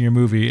twice watching your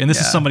movie." And this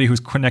is Yeah. somebody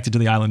who's connected to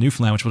the island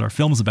Newfoundland, which is what our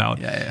film's about.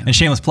 Yeah. And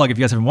shameless plug, if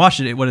you guys haven't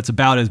watched it, what it's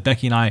about is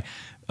Becki and I.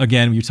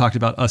 Again, we talked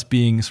about us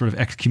being sort of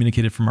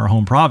excommunicated from our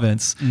home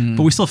province,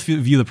 but we still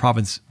view the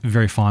province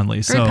very fondly.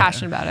 Very so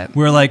passionate about it.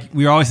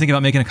 we're always thinking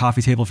about making a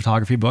coffee table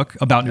photography book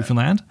about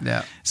Newfoundland.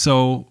 Yeah.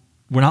 So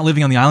we're not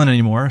living on the island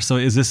anymore. So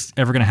is this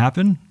ever going to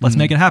happen? Let's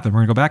make it happen. We're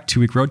going to go back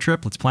 2-week road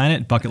trip. Let's plan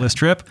it. Bucket list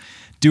trip.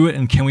 Do it.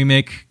 And can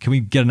we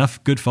get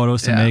enough good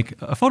photos to Yeah. make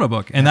a photo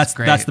book? And That's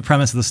that's great. the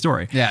premise of the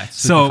story. Yeah, it's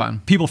So super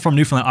fun. people from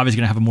Newfoundland obviously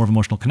going to have a more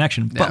emotional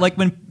connection. Yeah. But like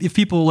if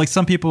people, like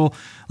some people,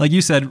 like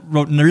you said,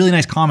 wrote a really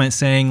nice comment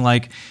saying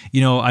like,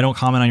 you know, I don't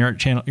comment on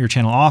your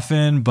channel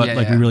often, but Yeah,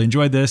 like yeah. we really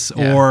enjoyed this.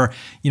 Yeah. Or,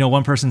 you know,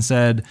 one person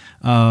said,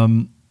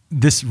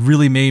 this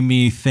really made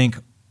me think,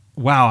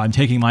 wow, I'm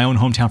taking my own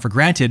hometown for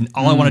granted. And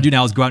all I want to do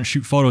now is go out and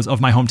shoot photos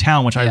of my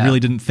hometown, which I Yeah. really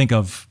didn't think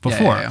of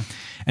before. yeah.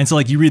 And so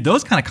like you read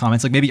those kind of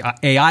comments, like maybe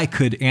AI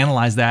could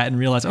analyze that and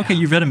realize, okay,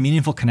 you've had a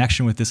meaningful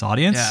connection with this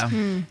audience Yeah.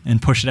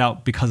 and push it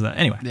out because of that.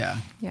 Anyway. Yeah.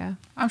 Yeah.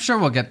 I'm sure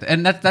we'll get there.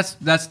 And that's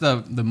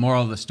the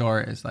moral of the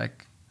story is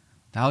like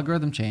the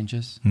algorithm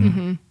changes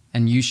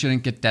and you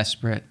shouldn't get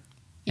desperate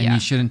and Yeah. you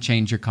shouldn't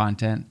change your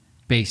content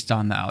based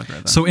on the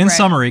algorithm. So in Right.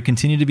 summary,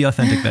 continue to be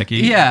authentic,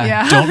 Becki. yeah.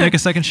 Yeah. Don't make a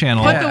second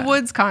channel. Put Yeah. the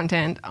woods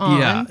content on.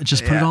 Yeah.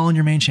 Just put it Yeah. all on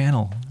your main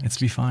channel. It's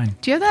be fine.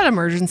 Do you have that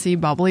emergency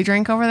bubbly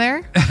drink over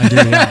there? I do,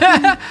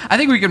 yeah. I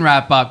think we can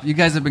wrap up. You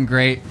guys have been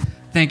great.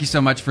 Thank you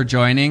so much for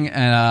joining.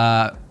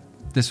 And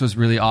this was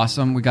really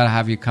awesome. We got to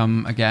have you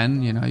come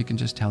again. You know, you can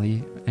just tell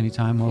you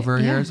anytime over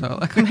here. So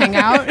Come hang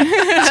out.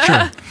 It's true.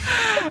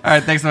 all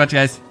right. Thanks so much,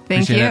 guys.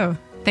 Thank Appreciate you. it.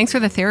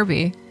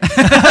 Therapy.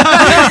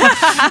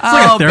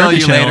 I'll bill therapy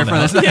you later channel for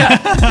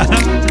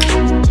now. this.